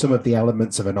keep some of the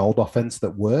elements of an old offense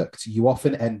that worked. You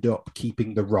often end up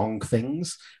keeping the wrong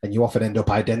things, and you often end up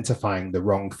identifying the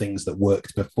wrong things that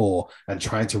worked before and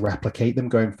trying to replicate them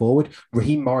going forward.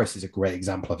 Raheem Morris is a great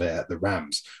example of it at the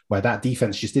Rams, where that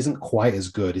defense just isn't quite as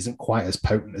good, isn't quite as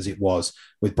potent as it was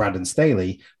with Brandon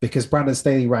Staley, because Brandon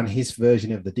Staley ran his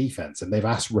version of the defense, and they've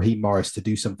asked Raheem Morris to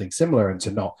do something similar and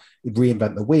to not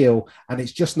reinvent the wheel, and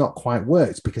it's just not quite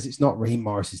worked because it's not Raheem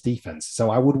Morris's defense. So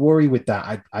I would worry with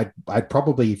that. I'd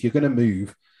probably, if you're going to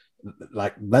move,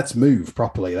 like, let's move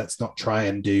properly. Let's not try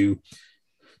and do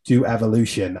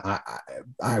evolution.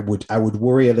 I would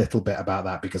worry a little bit about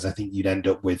that, because I think you'd end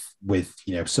up with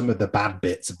some of the bad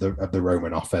bits of the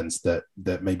Roman offense that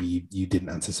maybe you didn't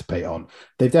anticipate on.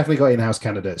 They've definitely got in-house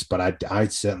candidates, but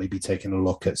I'd certainly be taking a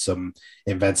look at some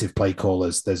inventive play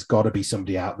callers. There's got to be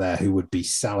somebody out there who would be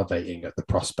salivating at the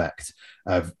prospect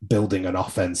of building an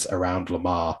offense around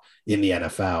Lamar in the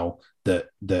NFL that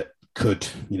could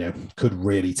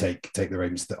really take the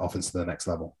Ravens offense to the next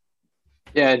level.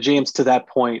 Yeah, James, to that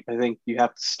point, I think you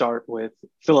have to start with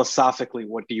philosophically,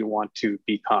 what do you want to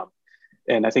become?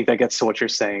 And I think that gets to what you're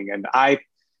saying. And I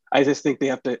just think they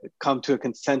have to come to a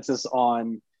consensus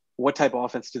on what type of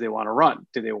offense do they want to run.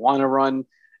 Do they want to run?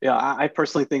 I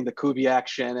personally think the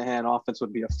Kubiak-Shanahan offense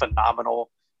would be a phenomenal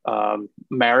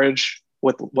marriage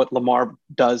with what Lamar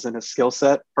does in his skill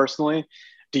set personally.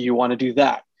 Do you want to do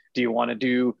that? Do you want to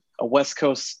do a West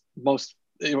Coast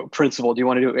principle? Do you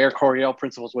want to do Air Coryell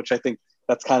principles, which I think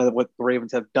that's kind of what the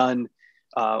Ravens have done.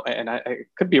 And I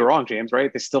could be wrong, James,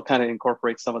 right? They still kind of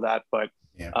incorporate some of that, but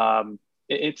yeah.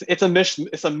 It's a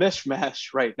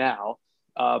mishmash right now.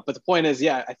 But the point is,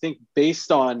 I think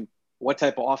based on what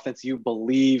type of offense you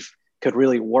believe could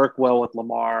really work well with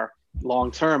Lamar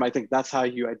long-term, I think that's how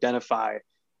you identify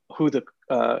who the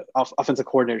offensive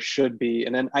coordinator should be.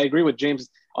 And then I agree with James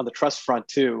on the trust front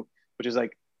too, which is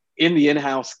like in the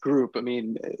in-house group. I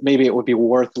mean, maybe it would be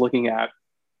worth looking at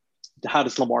how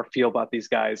does Lamar feel about these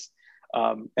guys.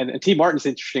 And T. Martin's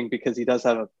interesting because he does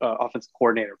have an offensive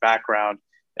coordinator background.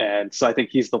 And so I think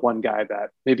he's the one guy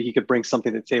that maybe he could bring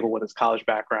something to the table with his college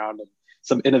background and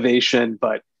some innovation.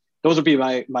 But those would be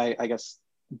my I guess,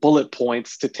 bullet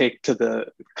points to take to the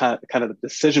kind of the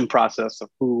decision process of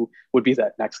who would be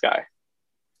that next guy.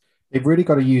 They've really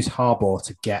got to use Harbaugh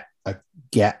to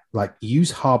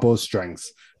use Harbaugh's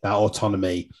strengths, that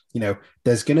autonomy.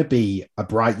 There's going to be a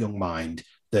bright young mind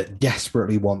that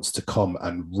desperately wants to come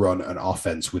and run an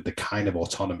offense with the kind of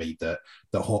autonomy that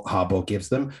Harbaugh gives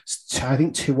them. So I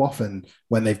think too often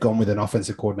when they've gone with an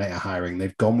offensive coordinator hiring,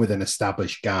 they've gone with an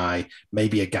established guy,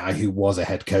 maybe a guy who was a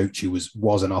head coach, who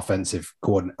was an offensive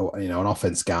coordinator, an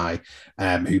offense guy,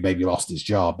 who maybe lost his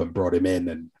job and brought him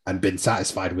in and been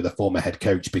satisfied with a former head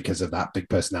coach because of that big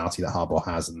personality that Harbaugh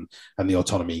has and the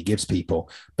autonomy he gives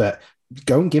people. But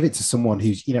go and give it to someone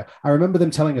who's, I remember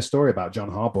them telling a story about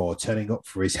John Harbaugh turning up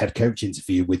for his head coach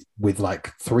interview with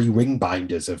like 3 ring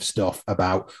binders of stuff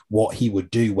about what he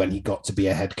would do when he got to be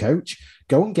a head coach.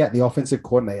 Go and get the offensive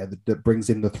coordinator that brings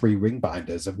in the 3 ring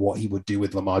binders of what he would do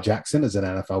with Lamar Jackson as an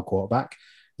NFL quarterback.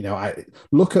 I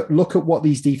look at what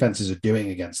these defenses are doing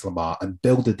against Lamar and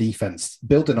build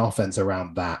an offense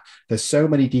around that. There's so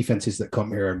many defenses that come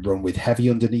here and run with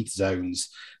heavy underneath zones.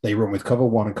 They run with cover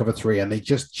 1 and cover 3, and they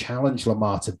just challenge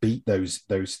Lamar to beat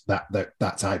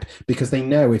that type, because they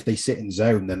know if they sit in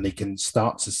zone, then they can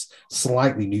start to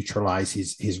slightly neutralize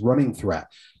his running threat.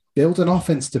 Build an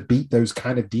offense to beat those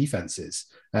kind of defenses,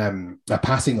 a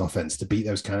passing offense to beat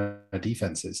those kind of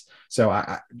defenses. So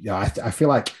I feel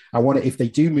like I want to, if they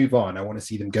do move on, I want to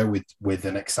see them go with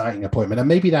an exciting appointment. And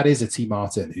maybe that is a T.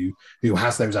 Martin who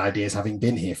has those ideas, having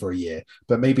been here for a year,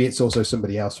 but maybe it's also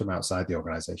somebody else from outside the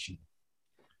organization.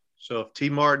 So if T.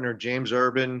 Martin or James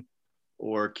Urban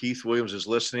or Keith Williams is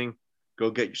listening,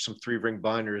 go get you some 3 ring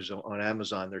binders on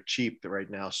Amazon. They're cheap right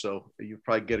now, so you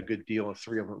probably get a good deal on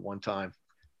 3 of them at one time.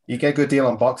 You get a good deal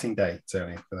on Boxing Day,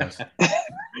 Tony, for those.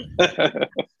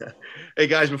 Hey,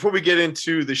 guys, before we get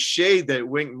into the shade that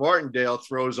Wink Martindale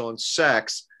throws on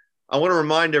sacks, I want to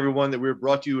remind everyone that we're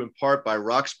brought to you in part by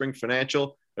Rock Spring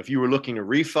Financial. If you were looking to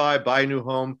refi, buy a new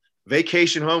home,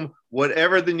 vacation home,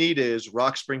 whatever the need is,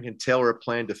 Rock Spring can tailor a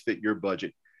plan to fit your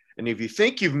budget. And if you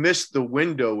think you've missed the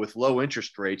window with low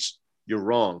interest rates, you're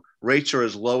wrong. Rates are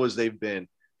as low as they've been.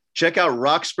 Check out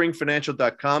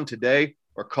rockspringfinancial.com today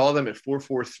or call them at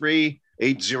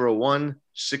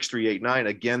 443-801-6389.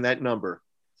 Again, that number,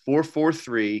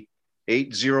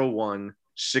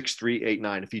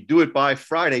 443-801-6389. If you do it by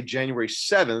Friday, January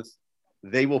 7th,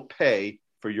 they will pay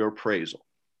for your appraisal.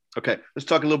 Okay, let's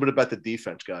talk a little bit about the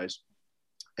defense, guys.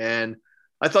 And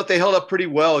I thought they held up pretty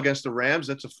well against the Rams.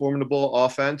 That's a formidable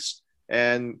offense.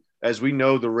 And as we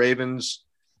know, the Ravens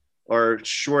are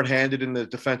shorthanded in the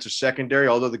defensive secondary,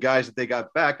 although the guys that they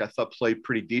got back, I thought played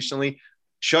pretty decently.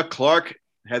 Chuck Clark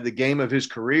had the game of his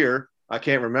career. I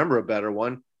can't remember a better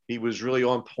one. He was really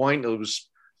on point. It was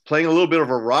playing a little bit of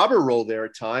a robber role there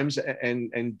at times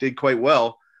and did quite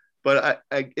well. But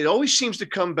it always seems to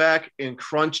come back in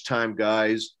crunch time,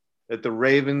 guys, that the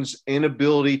Ravens'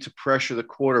 inability to pressure the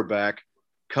quarterback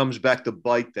comes back to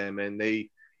bite them. And the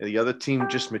other team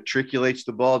just matriculates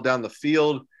the ball down the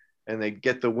field and they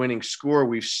get the winning score.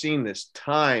 We've seen this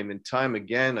time and time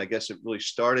again. I guess it really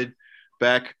started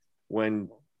back when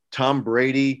Tom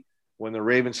Brady, when the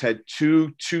Ravens had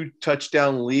two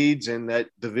touchdown leads in that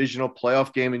divisional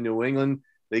playoff game in New England,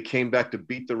 they came back to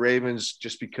beat the Ravens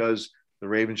just because the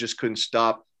Ravens just couldn't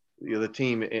stop the other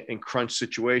team in crunch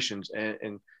situations.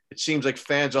 And it seems like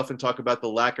fans often talk about the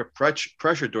lack of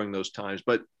pressure during those times,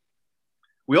 but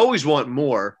we always want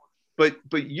more. But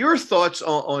your thoughts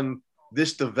on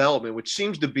this development, which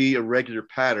seems to be a regular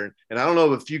pattern, and I don't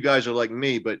know if you guys are like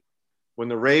me, but when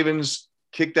the Ravens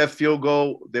kicked that field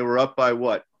goal, they were up by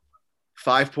what,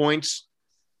 5 points?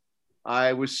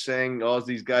 I was saying all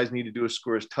these guys need to do is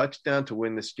score a touchdown to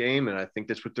win this game, and I think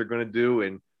that's what they're going to do,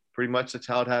 and pretty much that's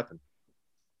how it happened.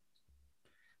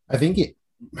 I think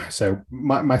so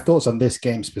my thoughts on this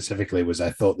game specifically was I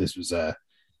thought this was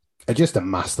just a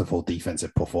masterful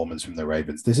defensive performance from the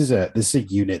Ravens. This is a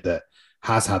unit that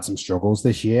has had some struggles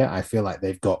this year. I feel like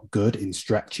they've got good in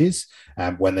stretches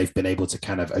when they've been able to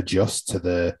kind of adjust to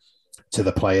the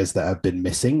players that have been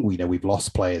missing. We know we've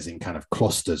lost players in kind of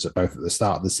clusters at both at the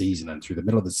start of the season and through the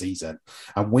middle of the season.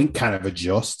 And Wink kind of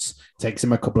adjusts, takes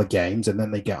him a couple of games, and then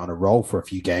they get on a roll for a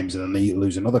few games, and then they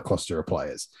lose another cluster of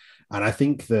players. And I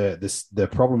think the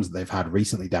problems that they've had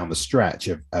recently down the stretch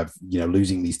of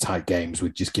losing these tight games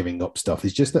with just giving up stuff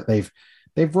is just that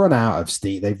they've run out of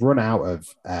steam. They've run out of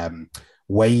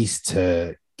ways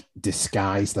to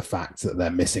disguise the fact that they're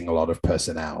missing a lot of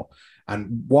personnel.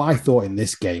 And what I thought in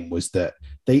this game was that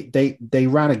they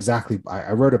ran exactly.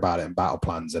 I wrote about it in Battle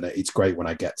Plans, and it's great when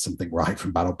I get something right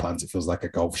from Battle Plans. It feels like a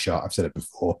golf shot. I've said it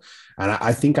before, and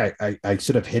I think I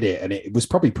sort of hit it, and it was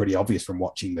probably pretty obvious from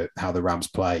watching how the Rams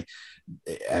play.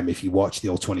 If you watch the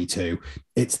All-22,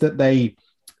 it's that they've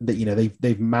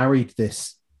married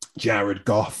this Jared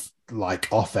Goff like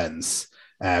offense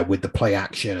with the play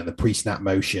action and the pre-snap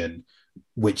motion,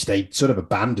 which they sort of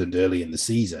abandoned early in the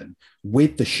season,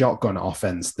 with the shotgun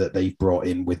offense that they've brought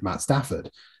in with Matt Stafford.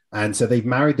 And so they've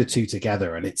married the two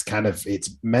together, and it's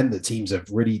meant that teams have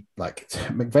really, like,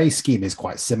 McVay's scheme is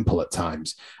quite simple at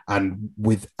times. And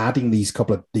with adding these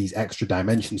extra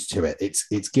dimensions to it,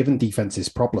 it's given defenses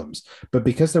problems. But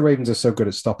because the Ravens are so good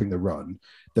at stopping the run,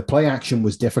 the play action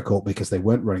was difficult because they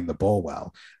weren't running the ball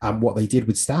well. And what they did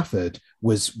with Stafford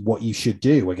was what you should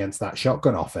do against that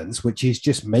shotgun offense, which is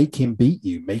just make him beat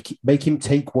you, make him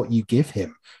take what you give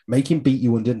him, make him beat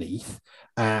you underneath.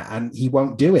 And he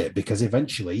won't do it because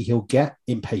eventually he'll get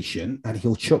impatient and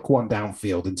he'll chuck one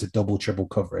downfield into double, triple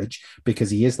coverage because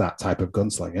he is that type of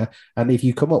gunslinger. And if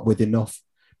you come up with enough,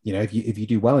 if you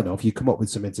do well enough, you come up with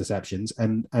some interceptions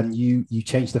and you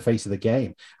change the face of the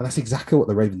game. And that's exactly what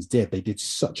the Ravens did. They did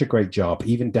such a great job,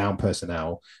 even down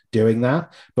personnel, doing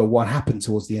that. But what happened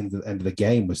towards the end of the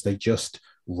game was they just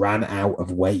ran out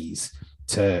of ways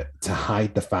to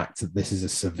hide the fact that this is a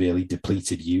severely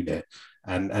depleted unit.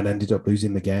 And ended up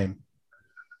losing the game.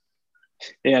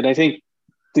 Yeah, and I think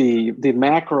the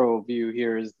macro view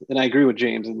here is, and I agree with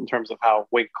James in terms of how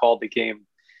Wake called the game.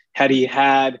 Had he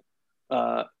had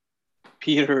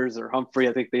Peters or Humphrey,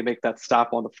 I think they make that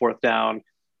stop on the fourth down.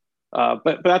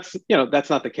 But that's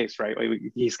not the case, right?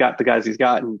 He's got the guys he's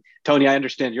got. And Tony, I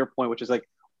understand your point, which is like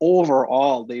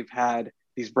overall they've had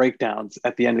these breakdowns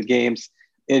at the end of games,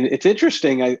 and it's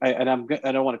interesting. I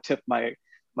don't want to tip my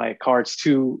cards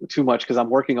too much because I'm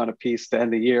working on a piece to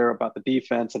end the year about the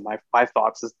defense, and my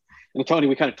thoughts is, and Tony,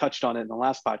 we kind of touched on it in the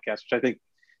last podcast, which I think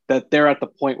that they're at the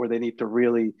point where they need to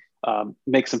really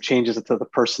make some changes into the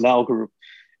personnel group.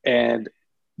 And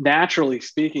naturally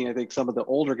speaking, I think some of the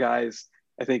older guys,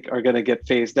 I think, are going to get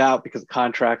phased out because of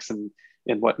contracts and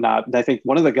whatnot. And I think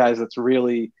one of the guys that's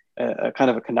really a kind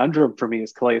of a conundrum for me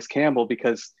is Calais Campbell,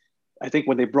 because I think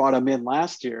when they brought him in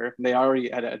last year, they already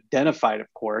had identified,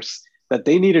 of course, that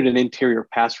they needed an interior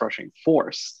pass rushing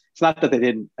force. It's not that they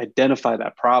didn't identify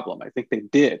that problem. I think they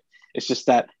did. It's just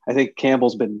that I think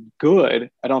Campbell's been good.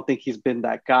 I don't think he's been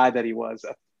that guy that he was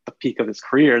at the peak of his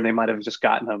career, and they might have just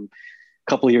gotten him a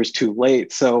couple of years too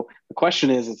late. So the question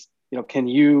is, can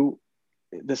you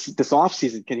this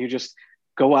offseason, can you just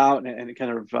go out and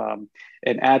kind of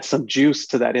and add some juice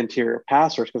to that interior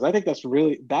pass rush? Because I think that's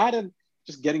really that, and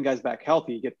just getting guys back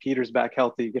healthy. You get Peters back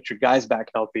healthy, you get your guys back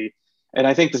healthy, and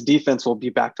I think this defense will be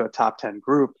back to a top 10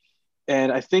 group.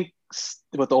 And I think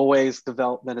with Oweh's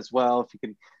development as well, if you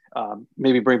can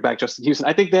maybe bring back Justin Houston,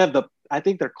 I think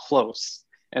they're close.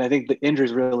 And I think the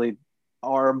injuries really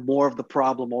are more of the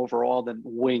problem overall than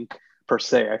Wink per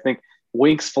se. I think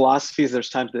Wink's philosophies, there's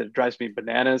times that it drives me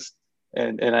bananas.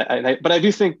 But I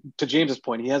do think, to James's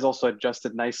point, he has also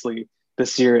adjusted nicely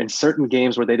this year in certain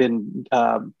games where they didn't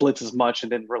blitz as much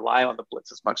and didn't rely on the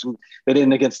blitz as much. And they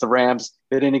didn't against the Rams,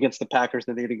 they didn't against the Packers,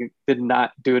 and they did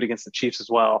not do it against the Chiefs as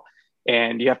well.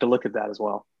 And you have to look at that as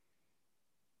well.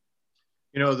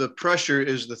 The pressure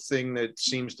is the thing that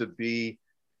seems to be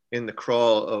in the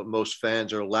crawl of most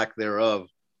fans, or lack thereof.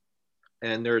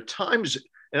 And there are times,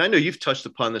 and I know you've touched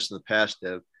upon this in the past,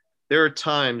 Dev, there are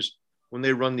times when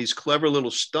they run these clever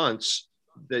little stunts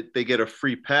that they get a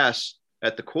free pass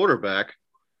at the quarterback,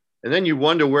 and then you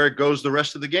wonder where it goes the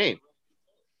rest of the game.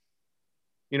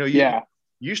 You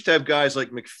used to have guys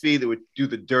like McPhee that would do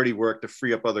the dirty work to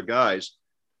free up other guys.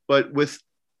 But with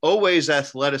Oweh's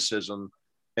athleticism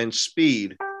and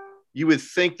speed, you would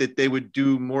think that they would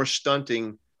do more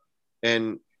stunting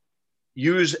and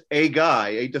use a guy,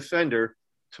 a defender,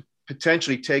 to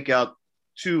potentially take out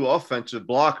two offensive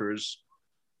blockers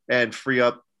and free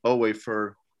up Oweh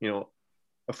for,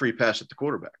 a free pass at the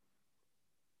quarterback.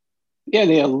 Yeah,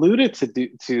 they alluded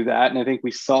to that, and I think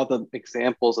we saw the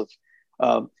examples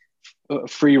of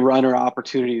free runner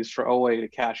opportunities for Oweh to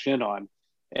cash in on.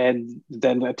 And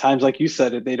then at times, like you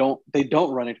said, they don't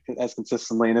run it as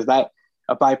consistently. And is that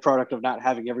a byproduct of not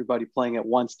having everybody playing at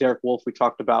once? Derek Wolfe, we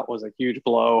talked about, was a huge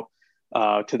blow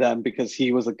to them because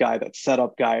he was a guy that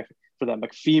setup guy for them.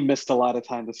 McPhee missed a lot of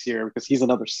time this year because he's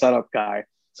another setup guy.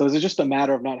 So is it just a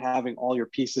matter of not having all your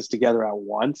pieces together at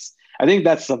once? I think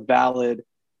that's a valid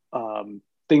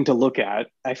thing to look at.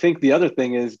 I think the other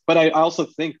thing is, but I also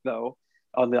think, though,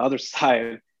 on the other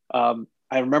side, I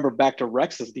remember back to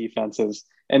Rex's defenses,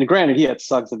 and granted, he had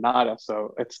Suggs and Nada,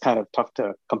 so it's kind of tough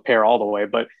to compare all the way,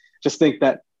 but just think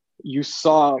that you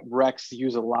saw Rex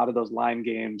use a lot of those line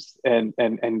games, and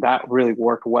that really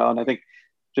worked well. And I think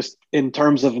just in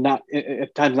terms of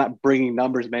at times not bringing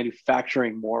numbers,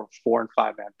 manufacturing more 4 and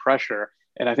 5 man pressure.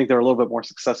 And I think they're a little bit more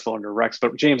successful under Rex.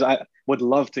 But James, I would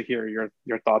love to hear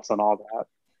your thoughts on all that.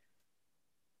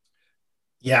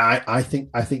 Yeah, I think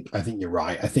you're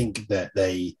right. I think that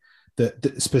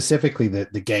specifically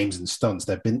the games and stunts,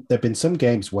 there've been some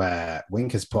games where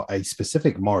Wink has put a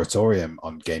specific moratorium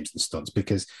on games and stunts,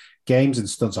 because games and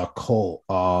stunts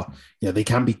they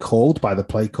can be called by the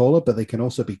play caller, but they can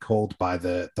also be called by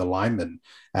the lineman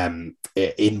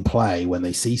in play. When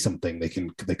they see something, they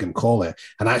can call it.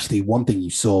 And actually, one thing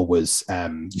you saw was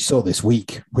you saw this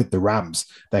week with the Rams,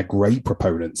 they're great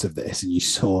proponents of this, and you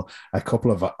saw a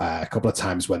couple of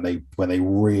times when they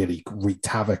really wreaked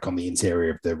havoc on the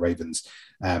interior of the Ravens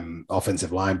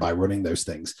offensive line by running those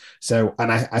things. So,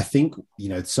 and I think,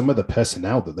 some of the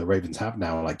personnel that the Ravens have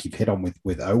now, like you've hit on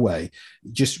with Oweh,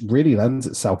 just really lends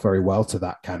itself very well to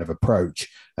that kind of approach.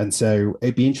 And so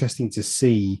it'd be interesting to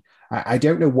see. I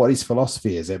don't know what his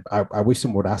philosophy is. I wish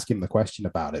someone would ask him the question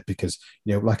about it, because,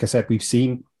 like I said, we've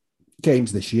seen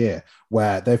games this year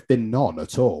where there've been none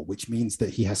at all, which means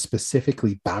that he has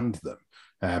specifically banned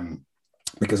them.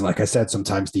 Because, like I said,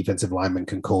 sometimes defensive linemen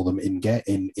can call them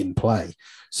in play.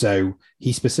 So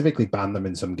he specifically banned them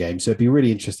in some games. So it'd be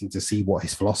really interesting to see what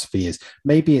his philosophy is.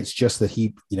 Maybe it's just that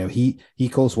he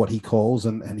calls what he calls,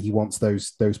 and he wants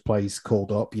those plays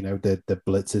called up. The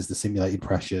blitzes, the simulated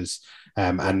pressures,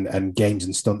 and games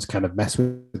and stunts kind of mess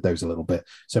with those a little bit.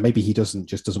 So maybe he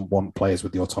doesn't want players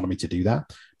with the autonomy to do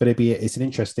that. But it's an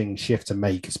interesting shift to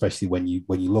make, especially when you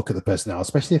look at the personnel,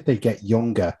 especially if they get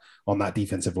younger on that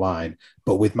defensive line.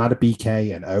 But with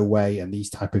Madubuike and Oweh and these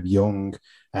type of young,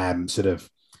 sort of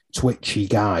twitchy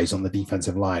guys on the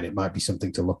defensive line, it might be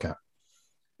something to look at.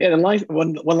 Yeah, and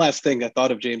one last thing I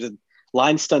thought of, James, and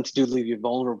line stunts do leave you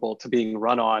vulnerable to being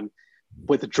run on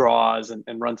with draws and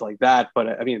runs like that.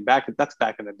 But I mean, that's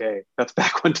back in the day. That's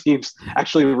back when teams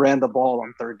actually ran the ball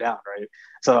on third down, right?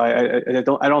 So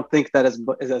I don't think that is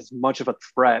as much of a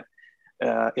threat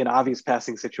in obvious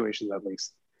passing situations, at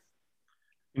least.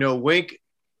 Wink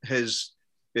has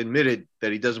admitted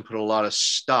that he doesn't put a lot of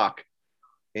stock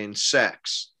in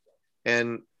sacks.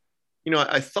 And,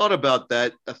 I thought about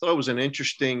that. I thought it was an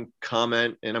interesting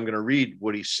comment, and I'm going to read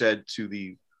what he said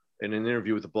in an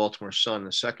interview with the Baltimore Sun in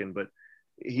a second, but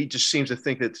he just seems to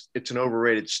think that it's an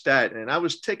overrated stat. And I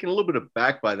was taken a little bit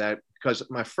aback by that, because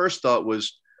my first thought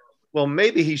was, well,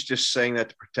 maybe he's just saying that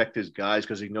to protect his guys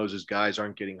because he knows his guys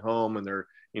aren't getting home and they're,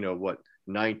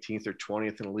 19th or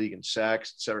 20th in the league in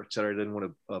sacks, et cetera, et cetera. I didn't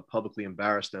want to publicly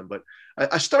embarrass them. But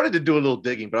I started to do a little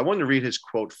digging, but I wanted to read his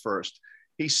quote first.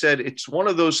 He said, "It's one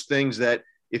of those things that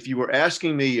if you were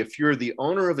asking me if you're the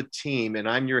owner of a team and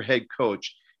I'm your head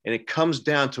coach, and it comes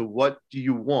down to what do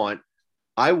you want,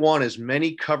 I want as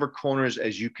many cover corners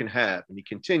as you can have." And he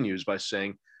continues by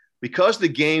saying, "Because the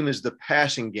game is the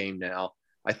passing game now,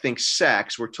 I think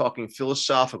sacks, we're talking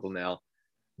philosophical now,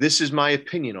 this is my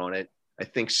opinion on it, I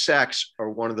think sacks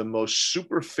are one of the most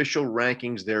superficial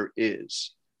rankings there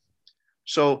is."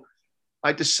 So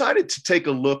I decided to take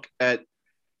a look at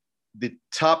the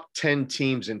top 10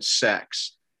 teams in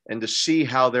sacks and to see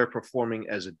how they're performing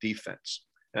as a defense.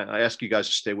 And I ask you guys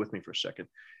to stay with me for a second.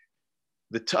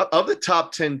 The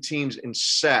top 10 teams in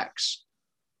sacks,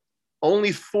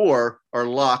 only 4 are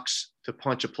locks to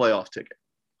punch a playoff ticket: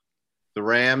 the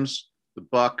Rams, the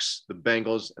Bucks, the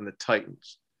Bengals, and the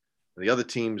Titans. The other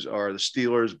teams are the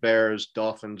Steelers, Bears,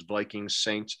 Dolphins, Vikings,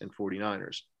 Saints, and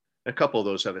 49ers. And a couple of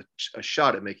those have a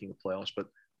shot at making the playoffs, but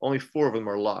only 4 of them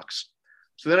are locks.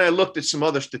 So then I looked at some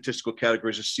other statistical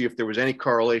categories to see if there was any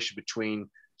correlation between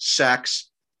sacks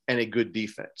and a good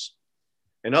defense.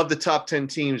 And of the top 10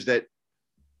 teams that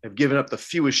have given up the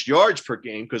fewest yards per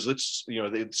game, because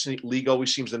the league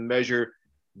always seems to measure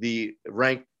the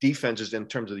ranked defenses in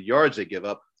terms of the yards they give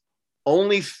up,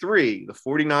 only 3, the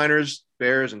 49ers,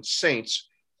 Bears, and Saints,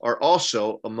 are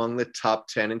also among the top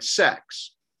 10 in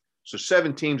sacks. So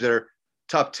 7 teams that are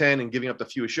top 10 and giving up the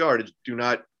fewest yardage do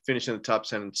not finish in the top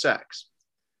 10 in sacks.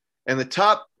 And the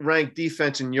top ranked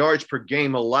defense in yards per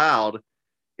game allowed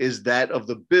is that of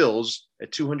the Bills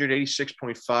at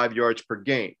 286.5 yards per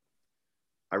game.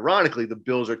 Ironically, the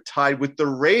Bills are tied with the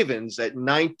Ravens at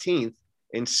 19th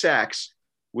in sacks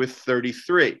with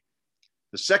 33.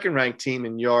 The second ranked team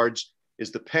in yards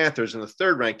is the Panthers, and the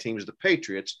third ranked team is the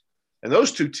Patriots. And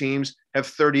those 2 teams have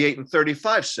 38 and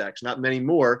 35 sacks, not many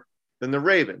more than the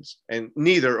Ravens, and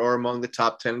neither are among the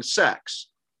top 10 in sacks.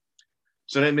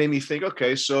 So that made me think,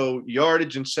 okay, so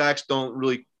yardage and sacks don't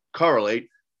really correlate.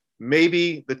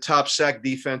 Maybe the top sack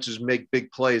defenses make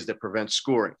big plays that prevent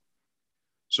scoring.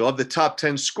 So of the top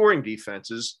 10 scoring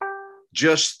defenses,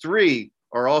 just 3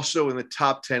 are also in the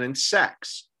top 10 in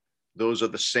sacks. Those are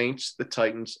the Saints, the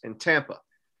Titans, and Tampa.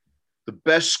 The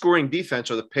best scoring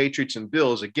defense are the Patriots and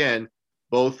Bills, again,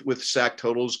 both with sack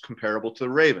totals comparable to the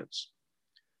Ravens.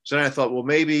 So then I thought, well,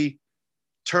 maybe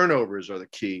turnovers are the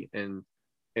key. And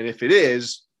if it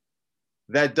is,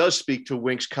 that does speak to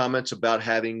Wink's comments about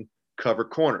having cover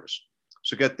corners.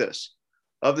 So get this.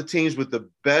 Of the teams with the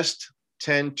best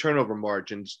 10 turnover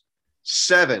margins,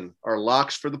 7 are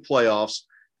locks for the playoffs.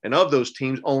 And of those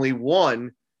teams, only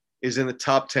 1 is in the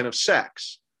top 10 of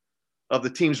sacks. Of the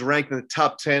teams ranked in the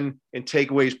top 10 in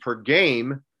takeaways per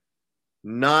game,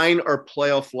 9 are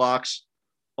playoff locks.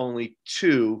 Only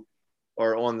 2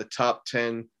 are on the top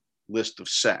 10 list of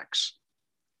sacks.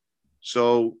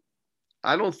 So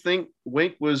I don't think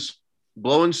Wink was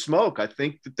blowing smoke. I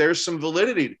think that there's some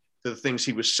validity to the things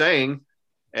he was saying,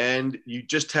 and you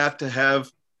just have to have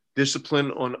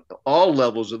discipline on all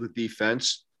levels of the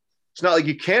defense. It's not like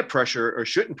you can't pressure or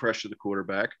shouldn't pressure the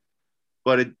quarterback,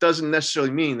 but it doesn't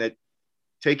necessarily mean that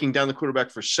taking down the quarterback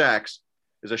for sacks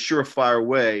is a surefire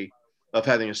way of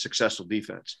having a successful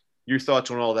defense. Your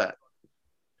thoughts on all that?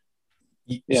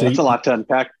 Yeah, that's a lot to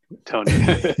unpack, Tony.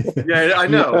 Yeah, I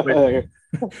know. But...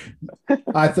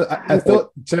 I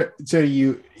thought so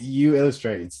you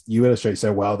illustrate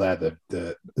so well there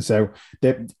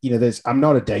there's, I'm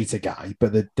not a data guy,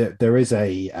 but there is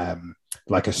a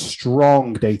like a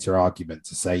strong data argument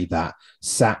to say that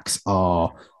sacks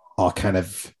are kind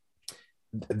of,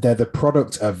 they're the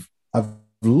product of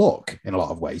luck in a lot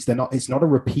of ways. It's not a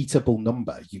repeatable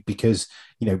number because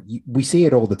we see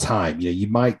it all the time. You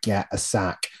might get a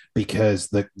sack because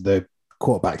the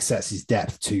quarterback sets his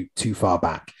depth too far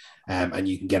back, and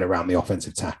you can get around the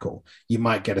offensive tackle. You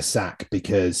might get a sack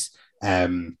because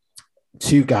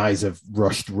 2 guys have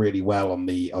rushed really well on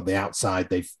the outside.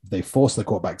 They've forced the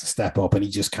quarterback to step up, and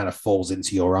he just kind of falls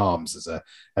into your arms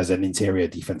as an interior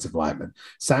defensive lineman.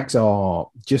 Sacks are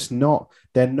just not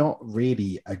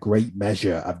really a great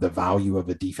measure of the value of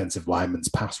a defensive lineman's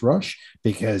pass rush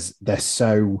because they're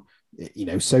so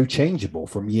so changeable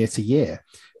from year to year.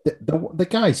 The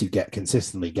guys who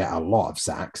consistently get a lot of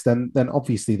sacks, then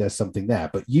obviously there's something there.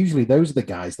 But usually those are the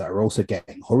guys that are also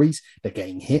getting hurries, they're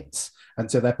getting hits, and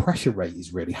so their pressure rate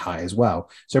is really high as well.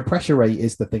 So pressure rate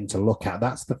is the thing to look at.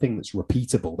 That's the thing that's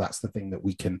repeatable. That's the thing that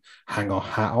we can hang our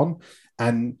hat on.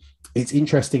 And it's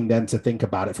interesting then to think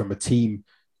about it from a team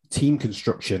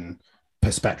construction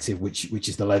perspective, which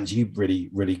is the lens you really,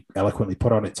 really eloquently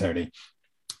put on it, Tony,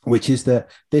 which is that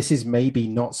this is maybe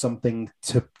not something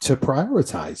to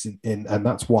prioritize. And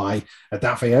that's why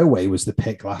Odafe Owe was the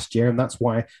pick last year. And that's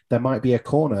why there might be a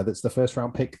corner that's the first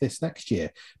round pick this next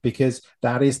year, because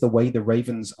that is the way the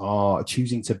Ravens are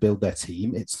choosing to build their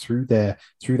team. It's through their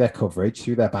coverage,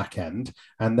 through their back end.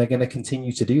 And they're going to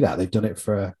continue to do that. They've done it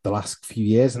for the last few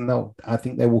years, and I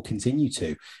think they will continue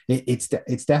to.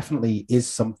 It's definitely is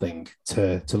something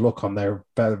to look on. They're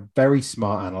a very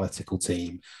smart analytical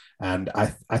team. And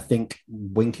I think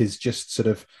Wink is just sort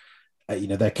of,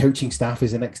 their coaching staff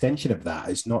is an extension of that.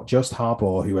 It's not just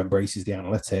Harbaugh who embraces the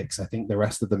analytics. I think the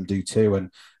rest of them do too.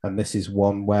 And this is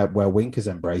one where Wink has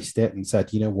embraced it and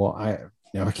said, you know what,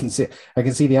 I can see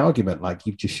the argument like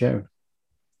you've just shown.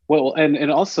 Well,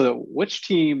 and also, which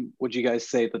team would you guys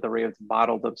say that the Ravens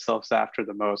modeled themselves after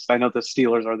the most? I know the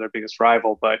Steelers are their biggest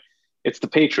rival, but it's the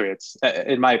Patriots,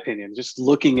 in my opinion. Just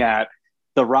looking at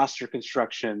the roster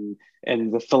construction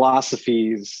and the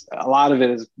philosophies, a lot of it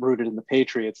is rooted in the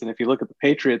Patriots. And if you look at the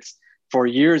Patriots for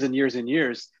years and years and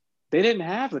years, they didn't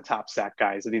have the top sack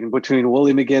guys. I mean, between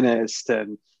Willie McGinnis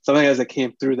and some of the guys that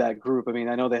came through that group. I mean,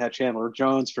 I know they had Chandler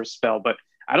Jones for a spell, but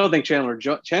I don't think Chandler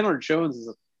Jones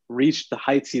has reached the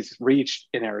heights he's reached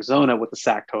in Arizona with the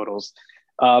sack totals.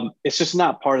 It's just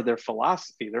not part of their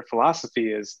philosophy. Their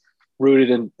philosophy is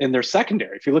rooted in their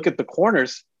secondary. If you look at the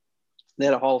corners, they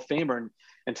had a Hall of Famer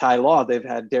and Ty Law. They've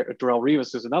had Darrelle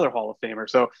Revis, who's another Hall of Famer.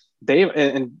 So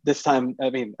and this time,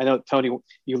 I mean, I know, Tony,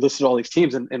 you listed all these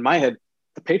teams, and in my head,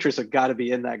 the Patriots have got to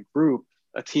be in that group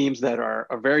of teams that are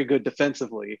very good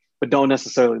defensively, but don't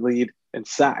necessarily lead in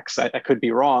sacks. I could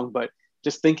be wrong, but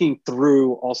just thinking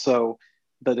through also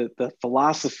the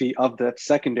philosophy of that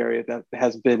secondary that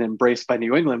has been embraced by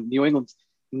New England. New England's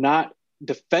not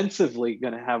defensively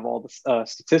going to have all the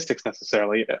statistics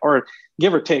necessarily, or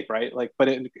give or take, right? Like, but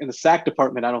in the sack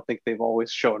department, I don't think they've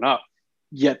always shown up,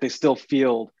 yet they still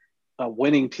field a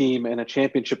winning team and a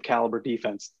championship caliber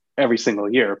defense every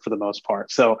single year for the most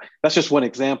part. So that's just one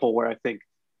example where I think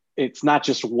it's not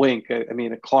just Wink. I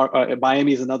mean,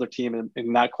 Miami is another team, and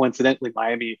not coincidentally,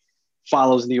 Miami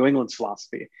follows New England's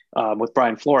philosophy with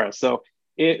Brian Flores. So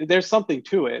there's something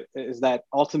to it, is that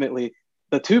ultimately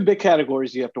the two big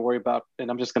categories you have to worry about,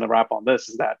 and I'm just going to wrap on this,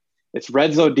 is that it's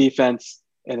red zone defense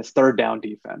and it's third down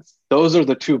defense. Those are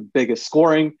the two biggest.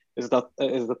 Scoring is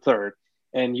the third.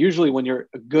 And usually when you're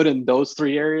good in those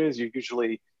three areas, you're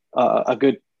usually a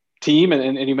good team.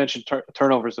 And you mentioned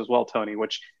turnovers as well, Tony,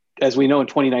 which, as we know, in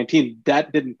 2019,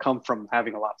 that didn't come from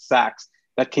having a lot of sacks.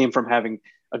 That came from having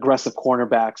aggressive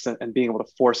cornerbacks and being able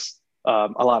to force a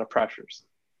lot of pressures.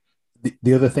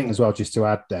 The other thing as well, just to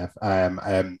add, Dev,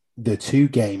 the two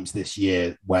games this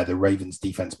year where the Ravens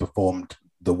defense performed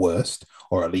the worst,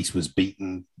 or at least was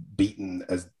beaten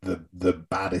as the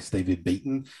baddest they've been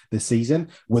beaten this season,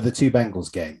 were the two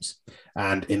Bengals games.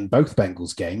 And in both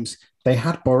Bengals games, they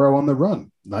had Burrow on the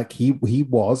run. Like he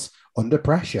was under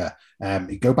pressure.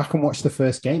 Go back and watch the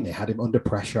first game. They had him under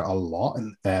pressure a lot,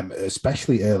 and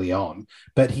especially early on,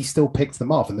 but he still picked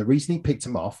them off. And the reason he picked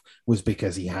them off was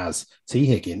because he has T.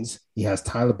 Higgins, he has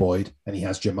Tyler Boyd, and he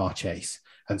has Jamar Chase.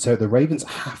 And so the Ravens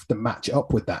have to match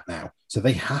up with that now. So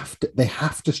they have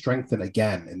to strengthen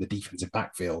again in the defensive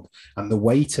backfield. And the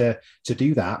way to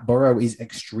do that, Burrow is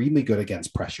extremely good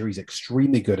against pressure. He's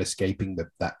extremely good escaping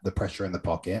the pressure in the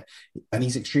pocket. And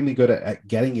he's extremely good at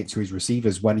getting it to his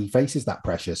receivers when he faces that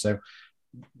pressure. So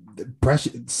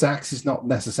sacks is not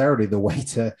necessarily the way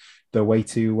to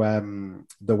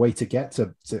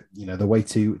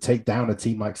take down a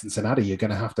team like Cincinnati. You're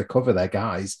going to have to cover their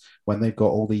guys when they've got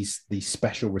all these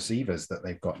special receivers that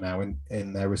they've got now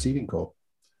in their receiving corps.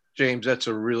 James, that's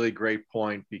a really great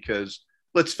point, because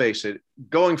let's face it,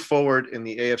 going forward in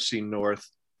the AFC North,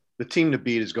 the team to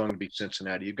beat is going to be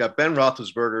Cincinnati. You've got Ben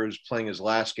Roethlisberger, who's playing his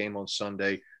last game on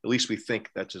Sunday. At least we think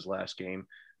that's his last game.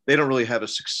 They don't really have a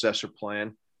successor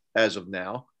plan as of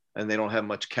now, and they don't have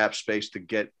much cap space to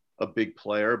get a big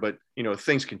player, but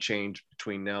things can change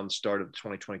between now and the start of the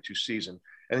 2022 season.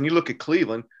 And then you look at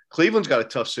Cleveland. Cleveland's got a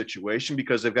tough situation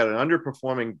because they've got an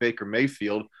underperforming Baker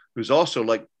Mayfield, who's also,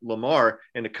 like Lamar,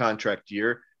 in a contract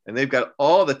year, and they've got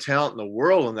all the talent in the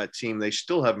world on that team. They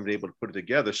still haven't been able to put it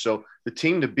together. So the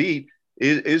team to beat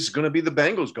is going to be the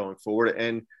Bengals going forward.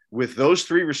 And with those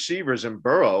three receivers and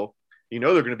Burrow, they're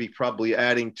going to be probably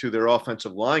adding to their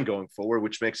offensive line going forward,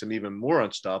 which makes them even more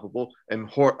unstoppable and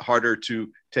harder to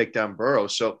take down Burrow.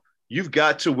 So you've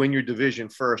got to win your division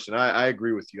first. And I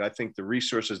agree with you. I think the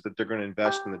resources that they're going to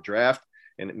invest in the draft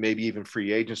and maybe even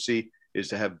free agency is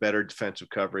to have better defensive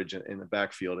coverage in the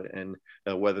backfield. And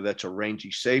whether that's a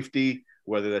rangy safety,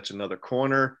 whether that's another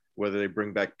corner, whether they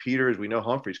bring back Peters, we know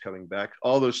Humphrey's coming back.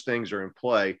 All those things are in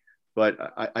play. But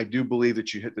I do believe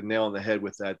that you hit the nail on the head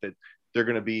with that they're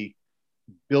going to be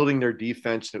building their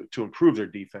defense to improve their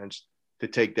defense to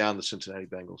take down the Cincinnati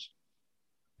Bengals.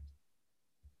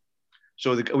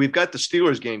 So we've got the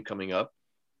Steelers game coming up,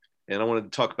 and I wanted to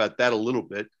talk about that a little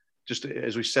bit. Just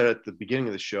as we said at the beginning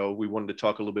of the show, we wanted to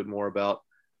talk a little bit more about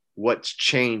what's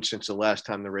changed since the last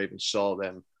time the Ravens saw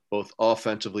them, both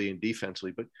offensively and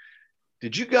defensively. But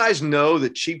did you guys know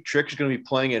that Cheap Trick is going to be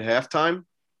playing at halftime?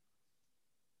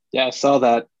 Yeah, I saw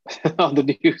that on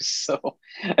the news. So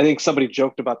I think somebody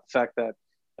joked about the fact that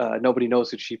nobody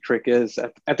knows who Cheap Trick is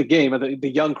at the game, the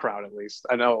young crowd at least.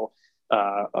 I know,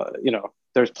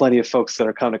 there's plenty of folks that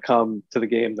are going to come to the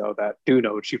game, though, that do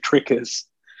know who Cheap Trick is.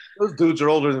 Those dudes are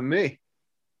older than me.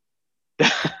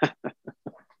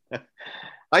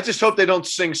 I just hope they don't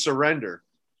sing Surrender,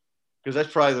 because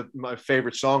that's probably my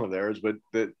favorite song of theirs. But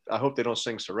I hope they don't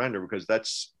sing Surrender, because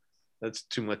that's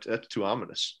too much. That's too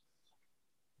ominous.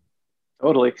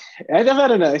 Totally. And I've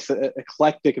had a nice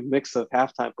eclectic mix of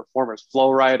halftime performers. Flow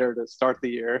Rider to start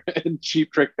the year and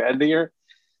Cheap Trick to end the year.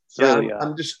 So yeah,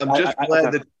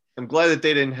 I'm glad that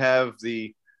they didn't have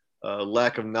the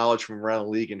lack of knowledge from around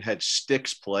the league and had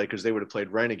Styx play, because they would have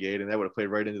played Renegade and that would have played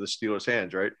right into the Steelers'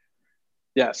 hands, right?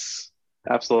 Yes,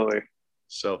 absolutely.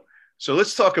 So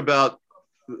let's talk about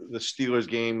the Steelers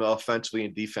game offensively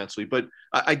and defensively. But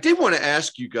I did want to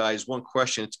ask you guys one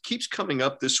question. It keeps coming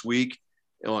up this week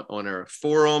on our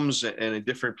forums and in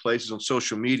different places on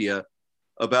social media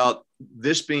about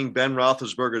this being Ben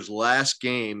Roethlisberger's last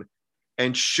game,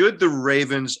 and should the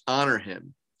Ravens honor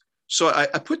him? So I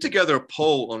put together a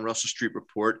poll on Russell Street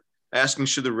Report asking,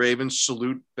 should the Ravens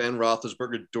salute Ben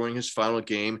Roethlisberger during his final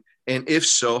game? And if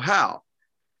so, how?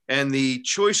 And the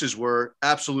choices were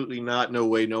absolutely not, no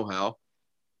way, no how.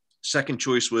 Second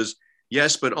choice was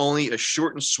yes, but only a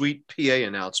short and sweet PA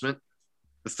announcement.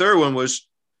 The third one was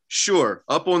sure,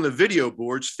 up on the video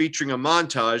boards featuring a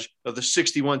montage of the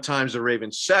 61 times the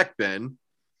Ravens sacked Ben.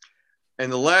 And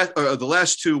the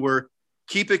last two were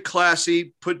keep it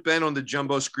classy, put Ben on the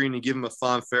jumbo screen and give him a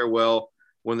fond farewell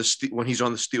when he's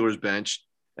on the Steelers bench.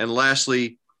 And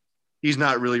lastly, he's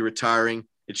not really retiring.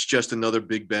 It's just another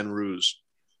Big Ben ruse.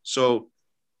 So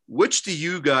which do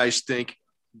you guys think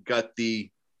got the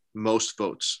most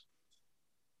votes?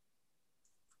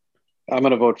 I'm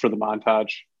going to vote for the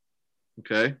montage.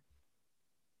 Okay.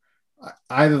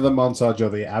 Either the montage or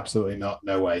the absolutely not,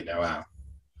 no way, no how.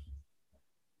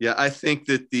 Yeah, I think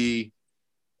that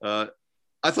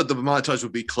I thought the montage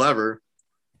would be clever,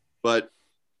 but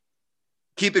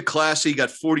keep it classy got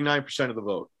 49% of the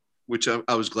vote, which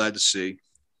I was glad to see,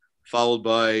 followed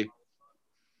by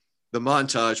the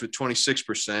montage with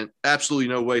 26%, absolutely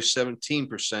no way,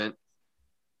 17%,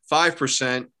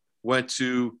 5% went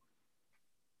to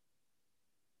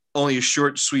only a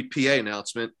short, sweet PA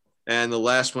announcement, and the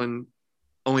last one,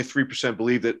 only 3%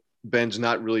 believe that Ben's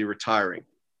not really retiring.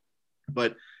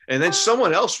 And then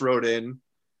someone else wrote in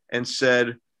and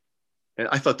said, and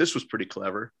I thought this was pretty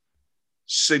clever,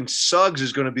 since Suggs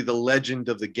is going to be the legend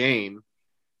of the game,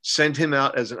 send him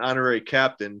out as an honorary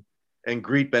captain and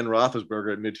greet Ben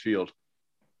Roethlisberger at midfield.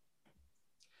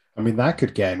 I mean, that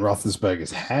could get in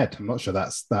Roethlisberger's head. I'm not sure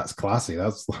that's classy.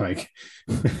 That's like,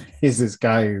 here's this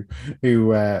guy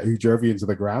who drove you into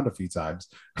the ground a few times.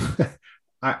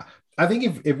 I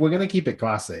think if we're going to keep it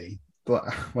classy,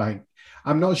 like,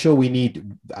 I'm not sure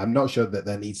that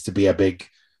there needs to be a big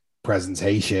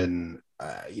presentation,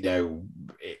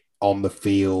 on the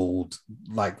field.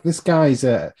 Like, this guy's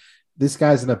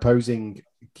an opposing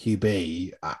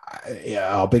QB,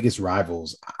 our biggest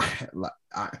rivals.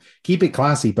 Keep it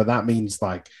classy, but that means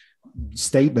like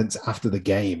statements after the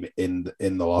game in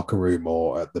the locker room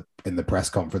or in the press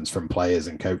conference from players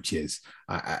and coaches.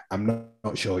 I'm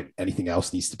not sure anything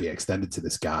else needs to be extended to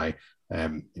this guy.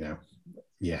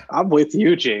 Yeah, I'm with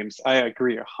you, James. I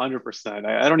agree 100%.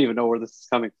 I don't even know where this is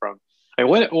coming from.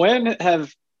 When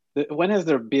has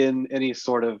there been any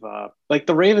sort of like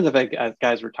the Ravens have had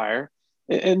guys retire,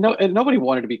 and nobody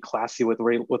wanted to be classy with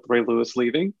Ray Lewis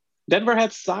leaving. Denver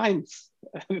had signs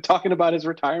talking about his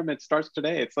retirement starts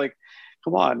today. It's like,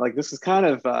 come on, like this is kind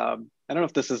of I don't know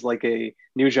if this is like a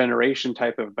new generation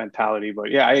type of mentality,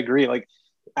 but yeah, I agree. Like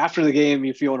after the game,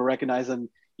 if you want to recognize him,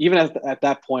 even at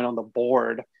that point on the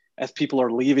board, as people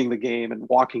are leaving the game and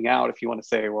walking out, if you want to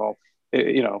say, well,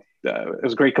 it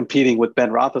was great competing with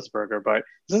Ben Roethlisberger, but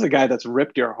this is a guy that's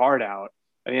ripped your heart out.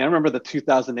 I mean, I remember the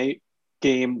 2008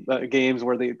 games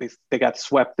where they got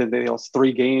swept and they lost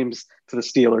 3 games to the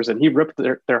Steelers, and he ripped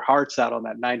their hearts out on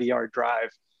that 90-yard drive.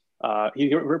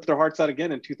 He ripped their hearts out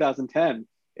again in 2010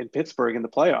 in Pittsburgh in the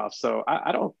playoffs. So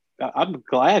I'm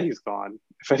glad he's gone,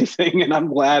 if anything, and I'm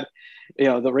glad,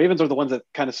 the Ravens are the ones that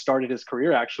kind of started his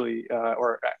career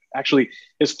or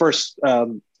his first,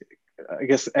 I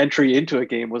guess, entry into a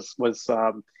game was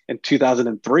in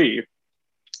 2003.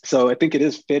 So I think it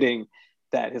is fitting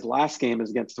that his last game is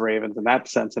against the Ravens in that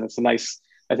sense, and it's a nice,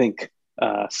 I think,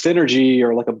 synergy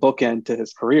or like a bookend to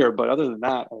his career. But other than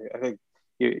that, I think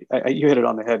you hit it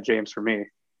on the head, James, for me.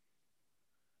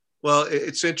 Well,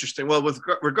 it's interesting. Well, with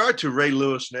regard to Ray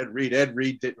Lewis and Ed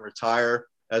Reed didn't retire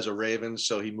as a Raven,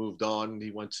 so he moved on.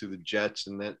 He went to the Jets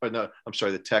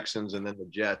the Texans and then the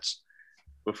Jets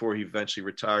before he eventually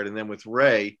retired. And then with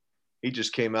Ray, he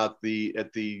just came out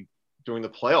during the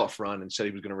playoff run and said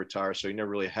he was going to retire. So he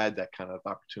never really had that kind of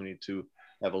opportunity to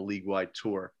have a league-wide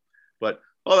tour. But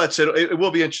all that said, it will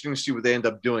be interesting to see what they end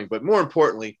up doing. But more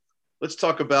importantly, let's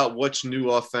talk about what's new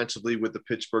offensively with the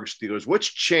Pittsburgh Steelers. What's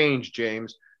changed,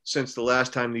 James, since the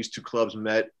last time these two clubs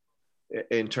met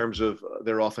in terms of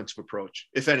their offensive approach,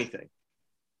 if anything?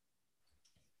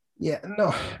 Yeah,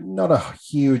 no, not a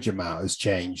huge amount has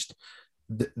changed.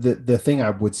 The thing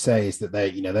I would say is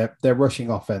that their rushing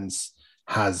offense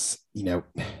has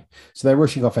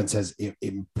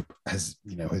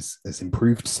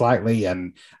improved slightly,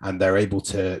 and they're able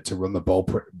to run the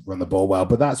ball well.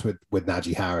 But that's with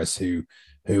Najee Harris, who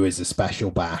is a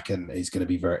special back, and he's going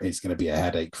to be a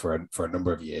headache for a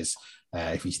number of years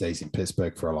if he stays in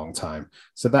Pittsburgh for a long time.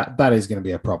 So that is going to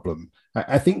be a problem.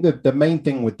 I think that the main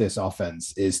thing with this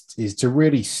offense is to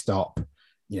really stop.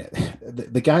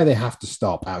 The guy they have to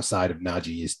stop outside of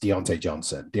Najee is Deontay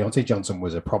Johnson. Deontay Johnson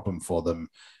was a problem for them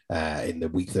in the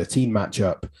Week 13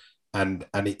 matchup, and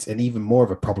it's an even more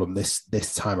of a problem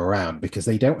this time around because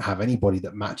they don't have anybody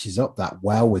that matches up that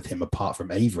well with him apart from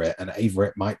Averett, and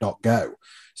Averett might not go.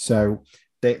 So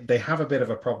they have a bit of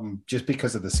a problem just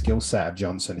because of the skill set of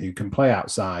Johnson, who can play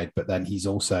outside, but then he's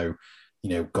also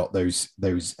got those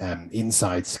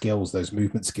inside skills, those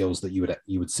movement skills that you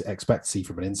would expect to see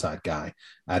from an inside guy.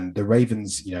 And the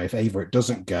Ravens, if Averett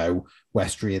doesn't go,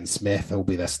 Westry and Smith will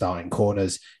be their starting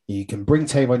corners. You can bring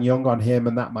Tavon Young on him,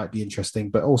 and that might be interesting.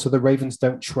 But also the Ravens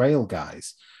don't trail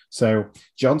guys. So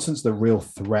Johnson's the real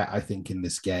threat, I think, in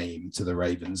this game to the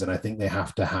Ravens. And I think they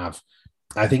have to have,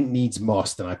 I think needs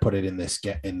must, and I put it in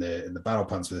the battle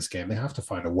plans for this game, they have to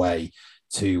find a way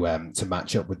to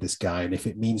match up with this guy. And if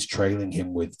it means trailing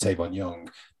him with Tavon Young,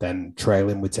 then trail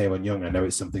him with Tavon Young. I know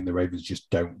it's something the Ravens just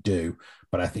don't do,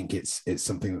 but I think it's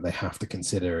something that they have to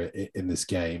consider in this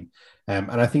game. And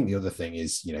I think the other thing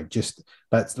is, just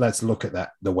let's look at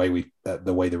that the way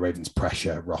the Ravens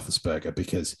pressure Roethlisberger,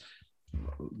 because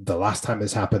the last time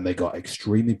this happened, they got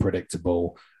extremely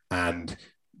predictable and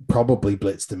probably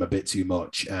blitzed him a bit too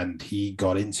much, and he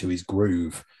got into his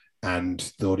groove and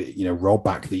thought it, rolled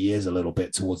back the years a little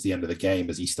bit towards the end of the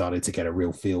game as he started to get a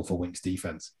real feel for Wink's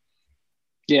defense.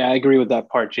 Yeah, I agree with that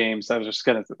part, James. I was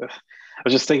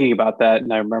just thinking about that,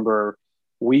 and I remember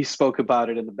we spoke about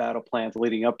it in the battle plans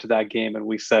leading up to that game, and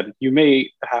we said you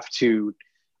may have to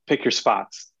pick your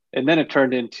spots. And then it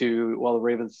turned into, well, the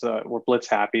Ravens were blitz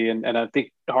happy, and I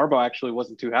think Harbaugh actually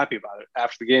wasn't too happy about it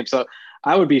after the game. So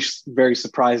I would be very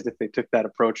surprised if they took that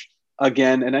approach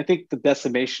again. And I think the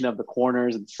decimation of the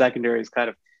corners and secondaries kind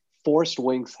of forced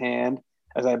Wink's hand.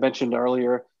 As I mentioned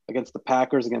earlier, against the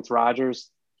Packers, against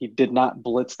Rodgers, he did not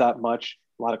blitz that much.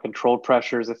 A lot of controlled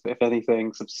pressures, if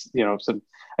anything.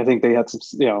 I think they had some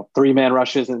 3-man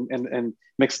rushes and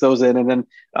mixed those in. And then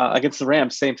against the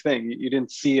Rams, same thing. You didn't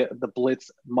see the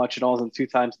blitz much at all. And the 2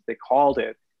 times that they called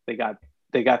it, they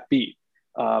got beat.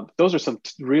 Those are some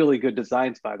really good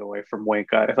designs, by the way, from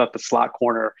Wink. I thought the slot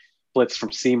corner blitz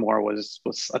from Seymour was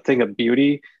a thing of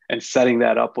beauty, and setting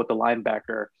that up with the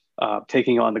linebacker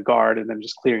taking on the guard and then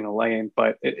just clearing the lane.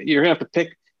 But you're gonna have to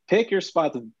pick your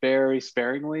spots very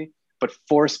sparingly, but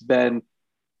force Ben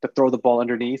to throw the ball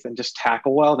underneath and just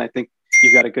tackle well. And I think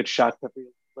you've got a good shot to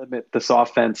limit this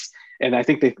offense. And I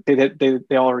think they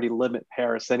already limit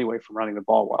Harris anyway from running the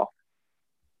ball well.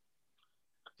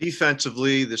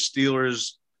 Defensively, the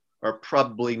Steelers are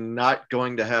probably not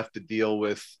going to have to deal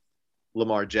with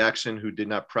Lamar Jackson, who did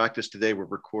not practice today. We're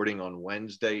recording on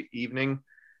Wednesday evening,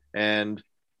 and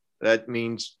that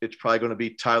means it's probably going to be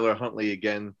Tyler Huntley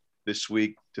again this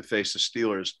week to face the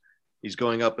Steelers. He's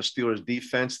going up a Steelers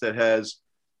defense that has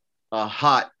a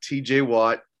hot TJ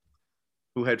Watt,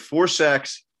 who had 4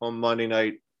 sacks on Monday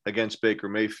night against Baker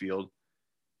Mayfield.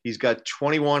 He's got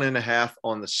 21.5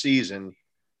 on the season,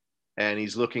 and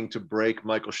he's looking to break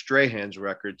Michael Strahan's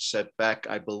record set back,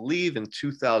 I believe, in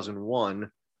 2001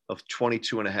 of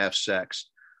 22.5 sacks.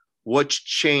 What's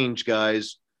changed,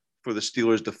 guys, for the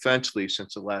Steelers defensively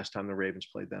since the last time the Ravens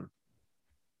played them?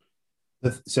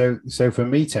 So for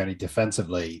me, Tony,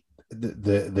 defensively,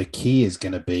 the key is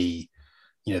going to be,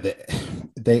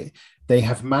 they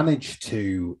have managed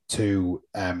to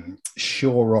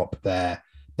shore up their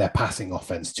passing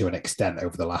offense to an extent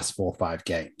over the last 4 or 5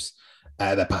 games.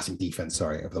 Their passing defense,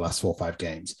 over the last 4 or 5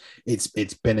 games.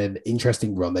 It's been an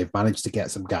interesting run. They've managed to get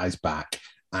some guys back,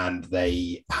 and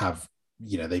they have,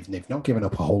 they've not given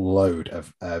up a whole load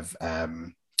of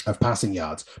passing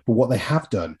yards. But what they have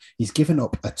done is given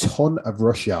up a ton of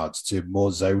rush yards to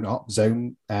more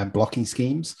zone blocking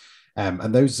schemes.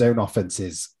 And those zone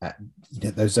offenses,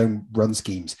 those zone run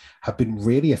schemes have been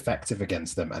really effective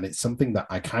against them. And it's something that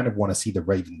I kind of want to see the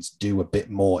Ravens do a bit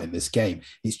more in this game.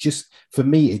 It's just, for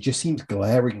me, it just seems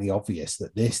glaringly obvious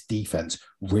that this defense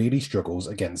really struggles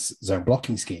against zone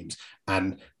blocking schemes.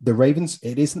 And the Ravens,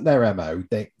 it isn't their MO.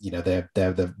 They're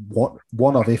the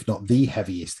one of, if not the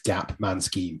heaviest gap man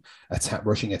scheme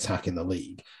rushing attack in the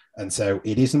league. And so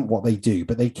it isn't what they do,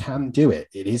 but they can do it.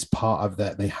 It is part of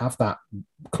that. They have that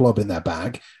club in their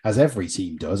bag, as every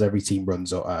team does. Every team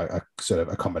runs a sort of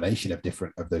a combination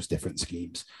of those different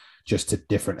schemes, just to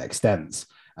different extents.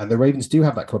 And the Ravens do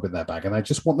have that club in their bag. And I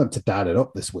just want them to dial it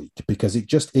up this week, because it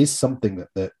just is something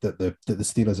that the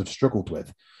Steelers have struggled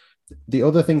with. The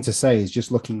other thing to say is,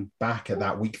 just looking back at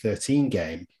that Week 13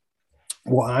 game,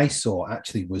 what I saw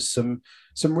actually was some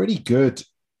really good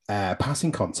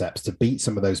passing concepts to beat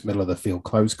some of those middle of the field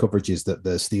close coverages that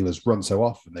the Steelers run so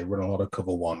often. They run a lot of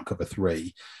cover 1, cover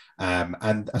 3.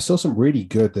 And I saw some really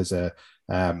good, there's an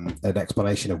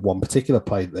explanation of one particular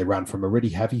play that they ran from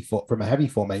a heavy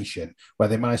formation, where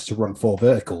they managed to run 4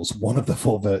 verticals. One of the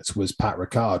 4 verts was Pat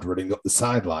Ricard running up the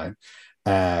sideline.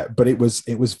 But it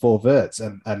was 4 verts,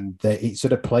 and it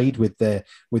sort of played with the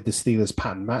Steelers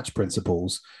pattern match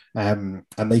principles, and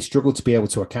they struggled to be able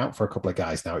to account for a couple of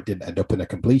guys. Now, it didn't end up in a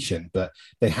completion, but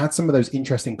they had some of those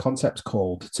interesting concepts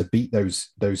called to beat those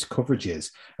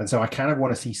coverages, and so I kind of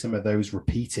want to see some of those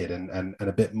repeated and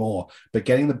a bit more. But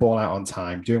getting the ball out on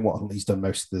time, doing what Huntley's done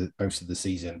most of the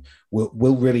season,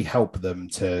 will really help them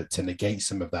to negate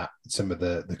some of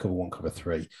the cover 1, cover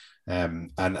 3.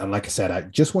 And like I said, I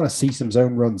just want to see some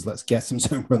zone runs. Let's get some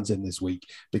zone runs in this week,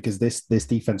 because this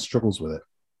defense struggles with it.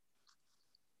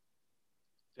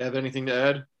 Do you have anything to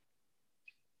add?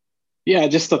 Yeah,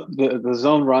 just the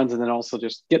zone runs, and then also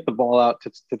just get the ball out.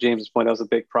 To James's point, that was a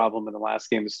big problem in the last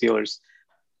game. The Steelers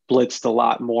blitzed a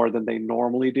lot more than they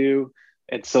normally do,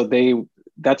 and so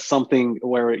that's something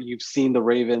where you've seen the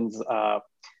Ravens,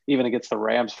 even against the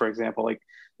Rams, for example. Like,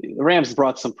 the Rams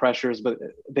brought some pressures, but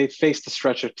they faced a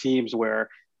stretch of teams where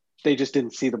they just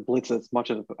didn't see the blitz as much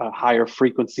of a higher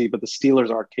frequency. But the Steelers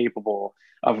are capable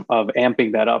of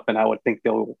amping that up, and I would think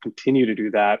they'll continue to do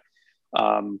that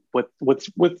with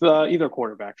either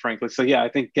quarterback, frankly. So yeah, I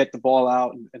think get the ball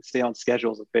out and stay on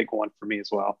schedule is a big one for me as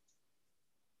well.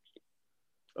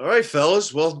 All right,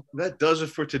 fellas. Well, that does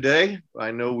it for today. I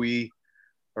know we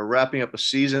are wrapping up a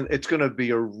season. It's going to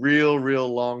be a real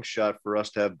long shot for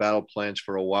us to have battle plans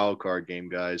for a wild card game,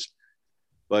 guys.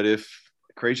 But if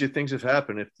crazy things have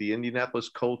happened, if the Indianapolis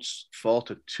Colts fall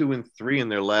to 2-3 in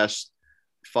their last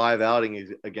 5 outings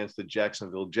against the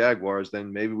Jacksonville Jaguars,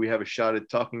 then maybe we have a shot at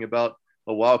talking about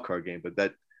a wild card game. But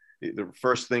the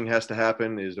first thing has to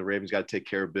happen is the Ravens got to take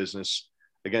care of business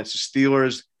against the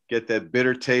Steelers, get that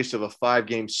bitter taste of a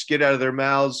 5-game skid out of their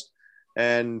mouths,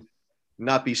 and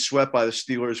not be swept by the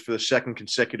Steelers for the second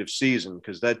consecutive season,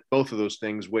 because both of those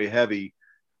things weigh heavy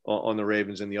on the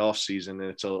Ravens in the offseason, and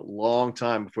it's a long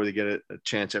time before they get a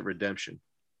chance at redemption.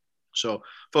 So,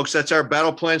 folks, that's our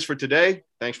battle plans for today.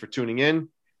 Thanks for tuning in.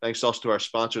 Thanks also to our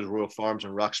sponsors, Royal Farms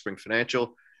and Rock Spring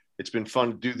Financial. It's been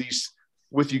fun to do these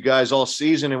with you guys all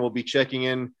season, and we'll be checking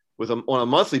in with them on a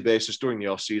monthly basis during the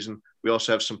offseason. We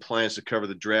also have some plans to cover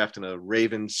the draft in a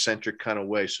Ravens-centric kind of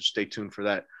way, so stay tuned for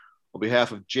that. On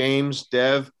behalf of James,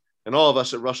 Dev, and all of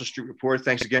us at Russell Street Report,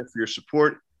 thanks again for your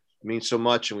support. It means so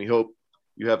much, and we hope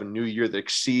you have a new year that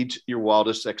exceeds your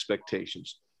wildest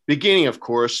expectations. Beginning, of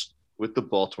course, with the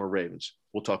Baltimore Ravens.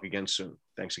 We'll talk again soon.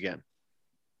 Thanks again.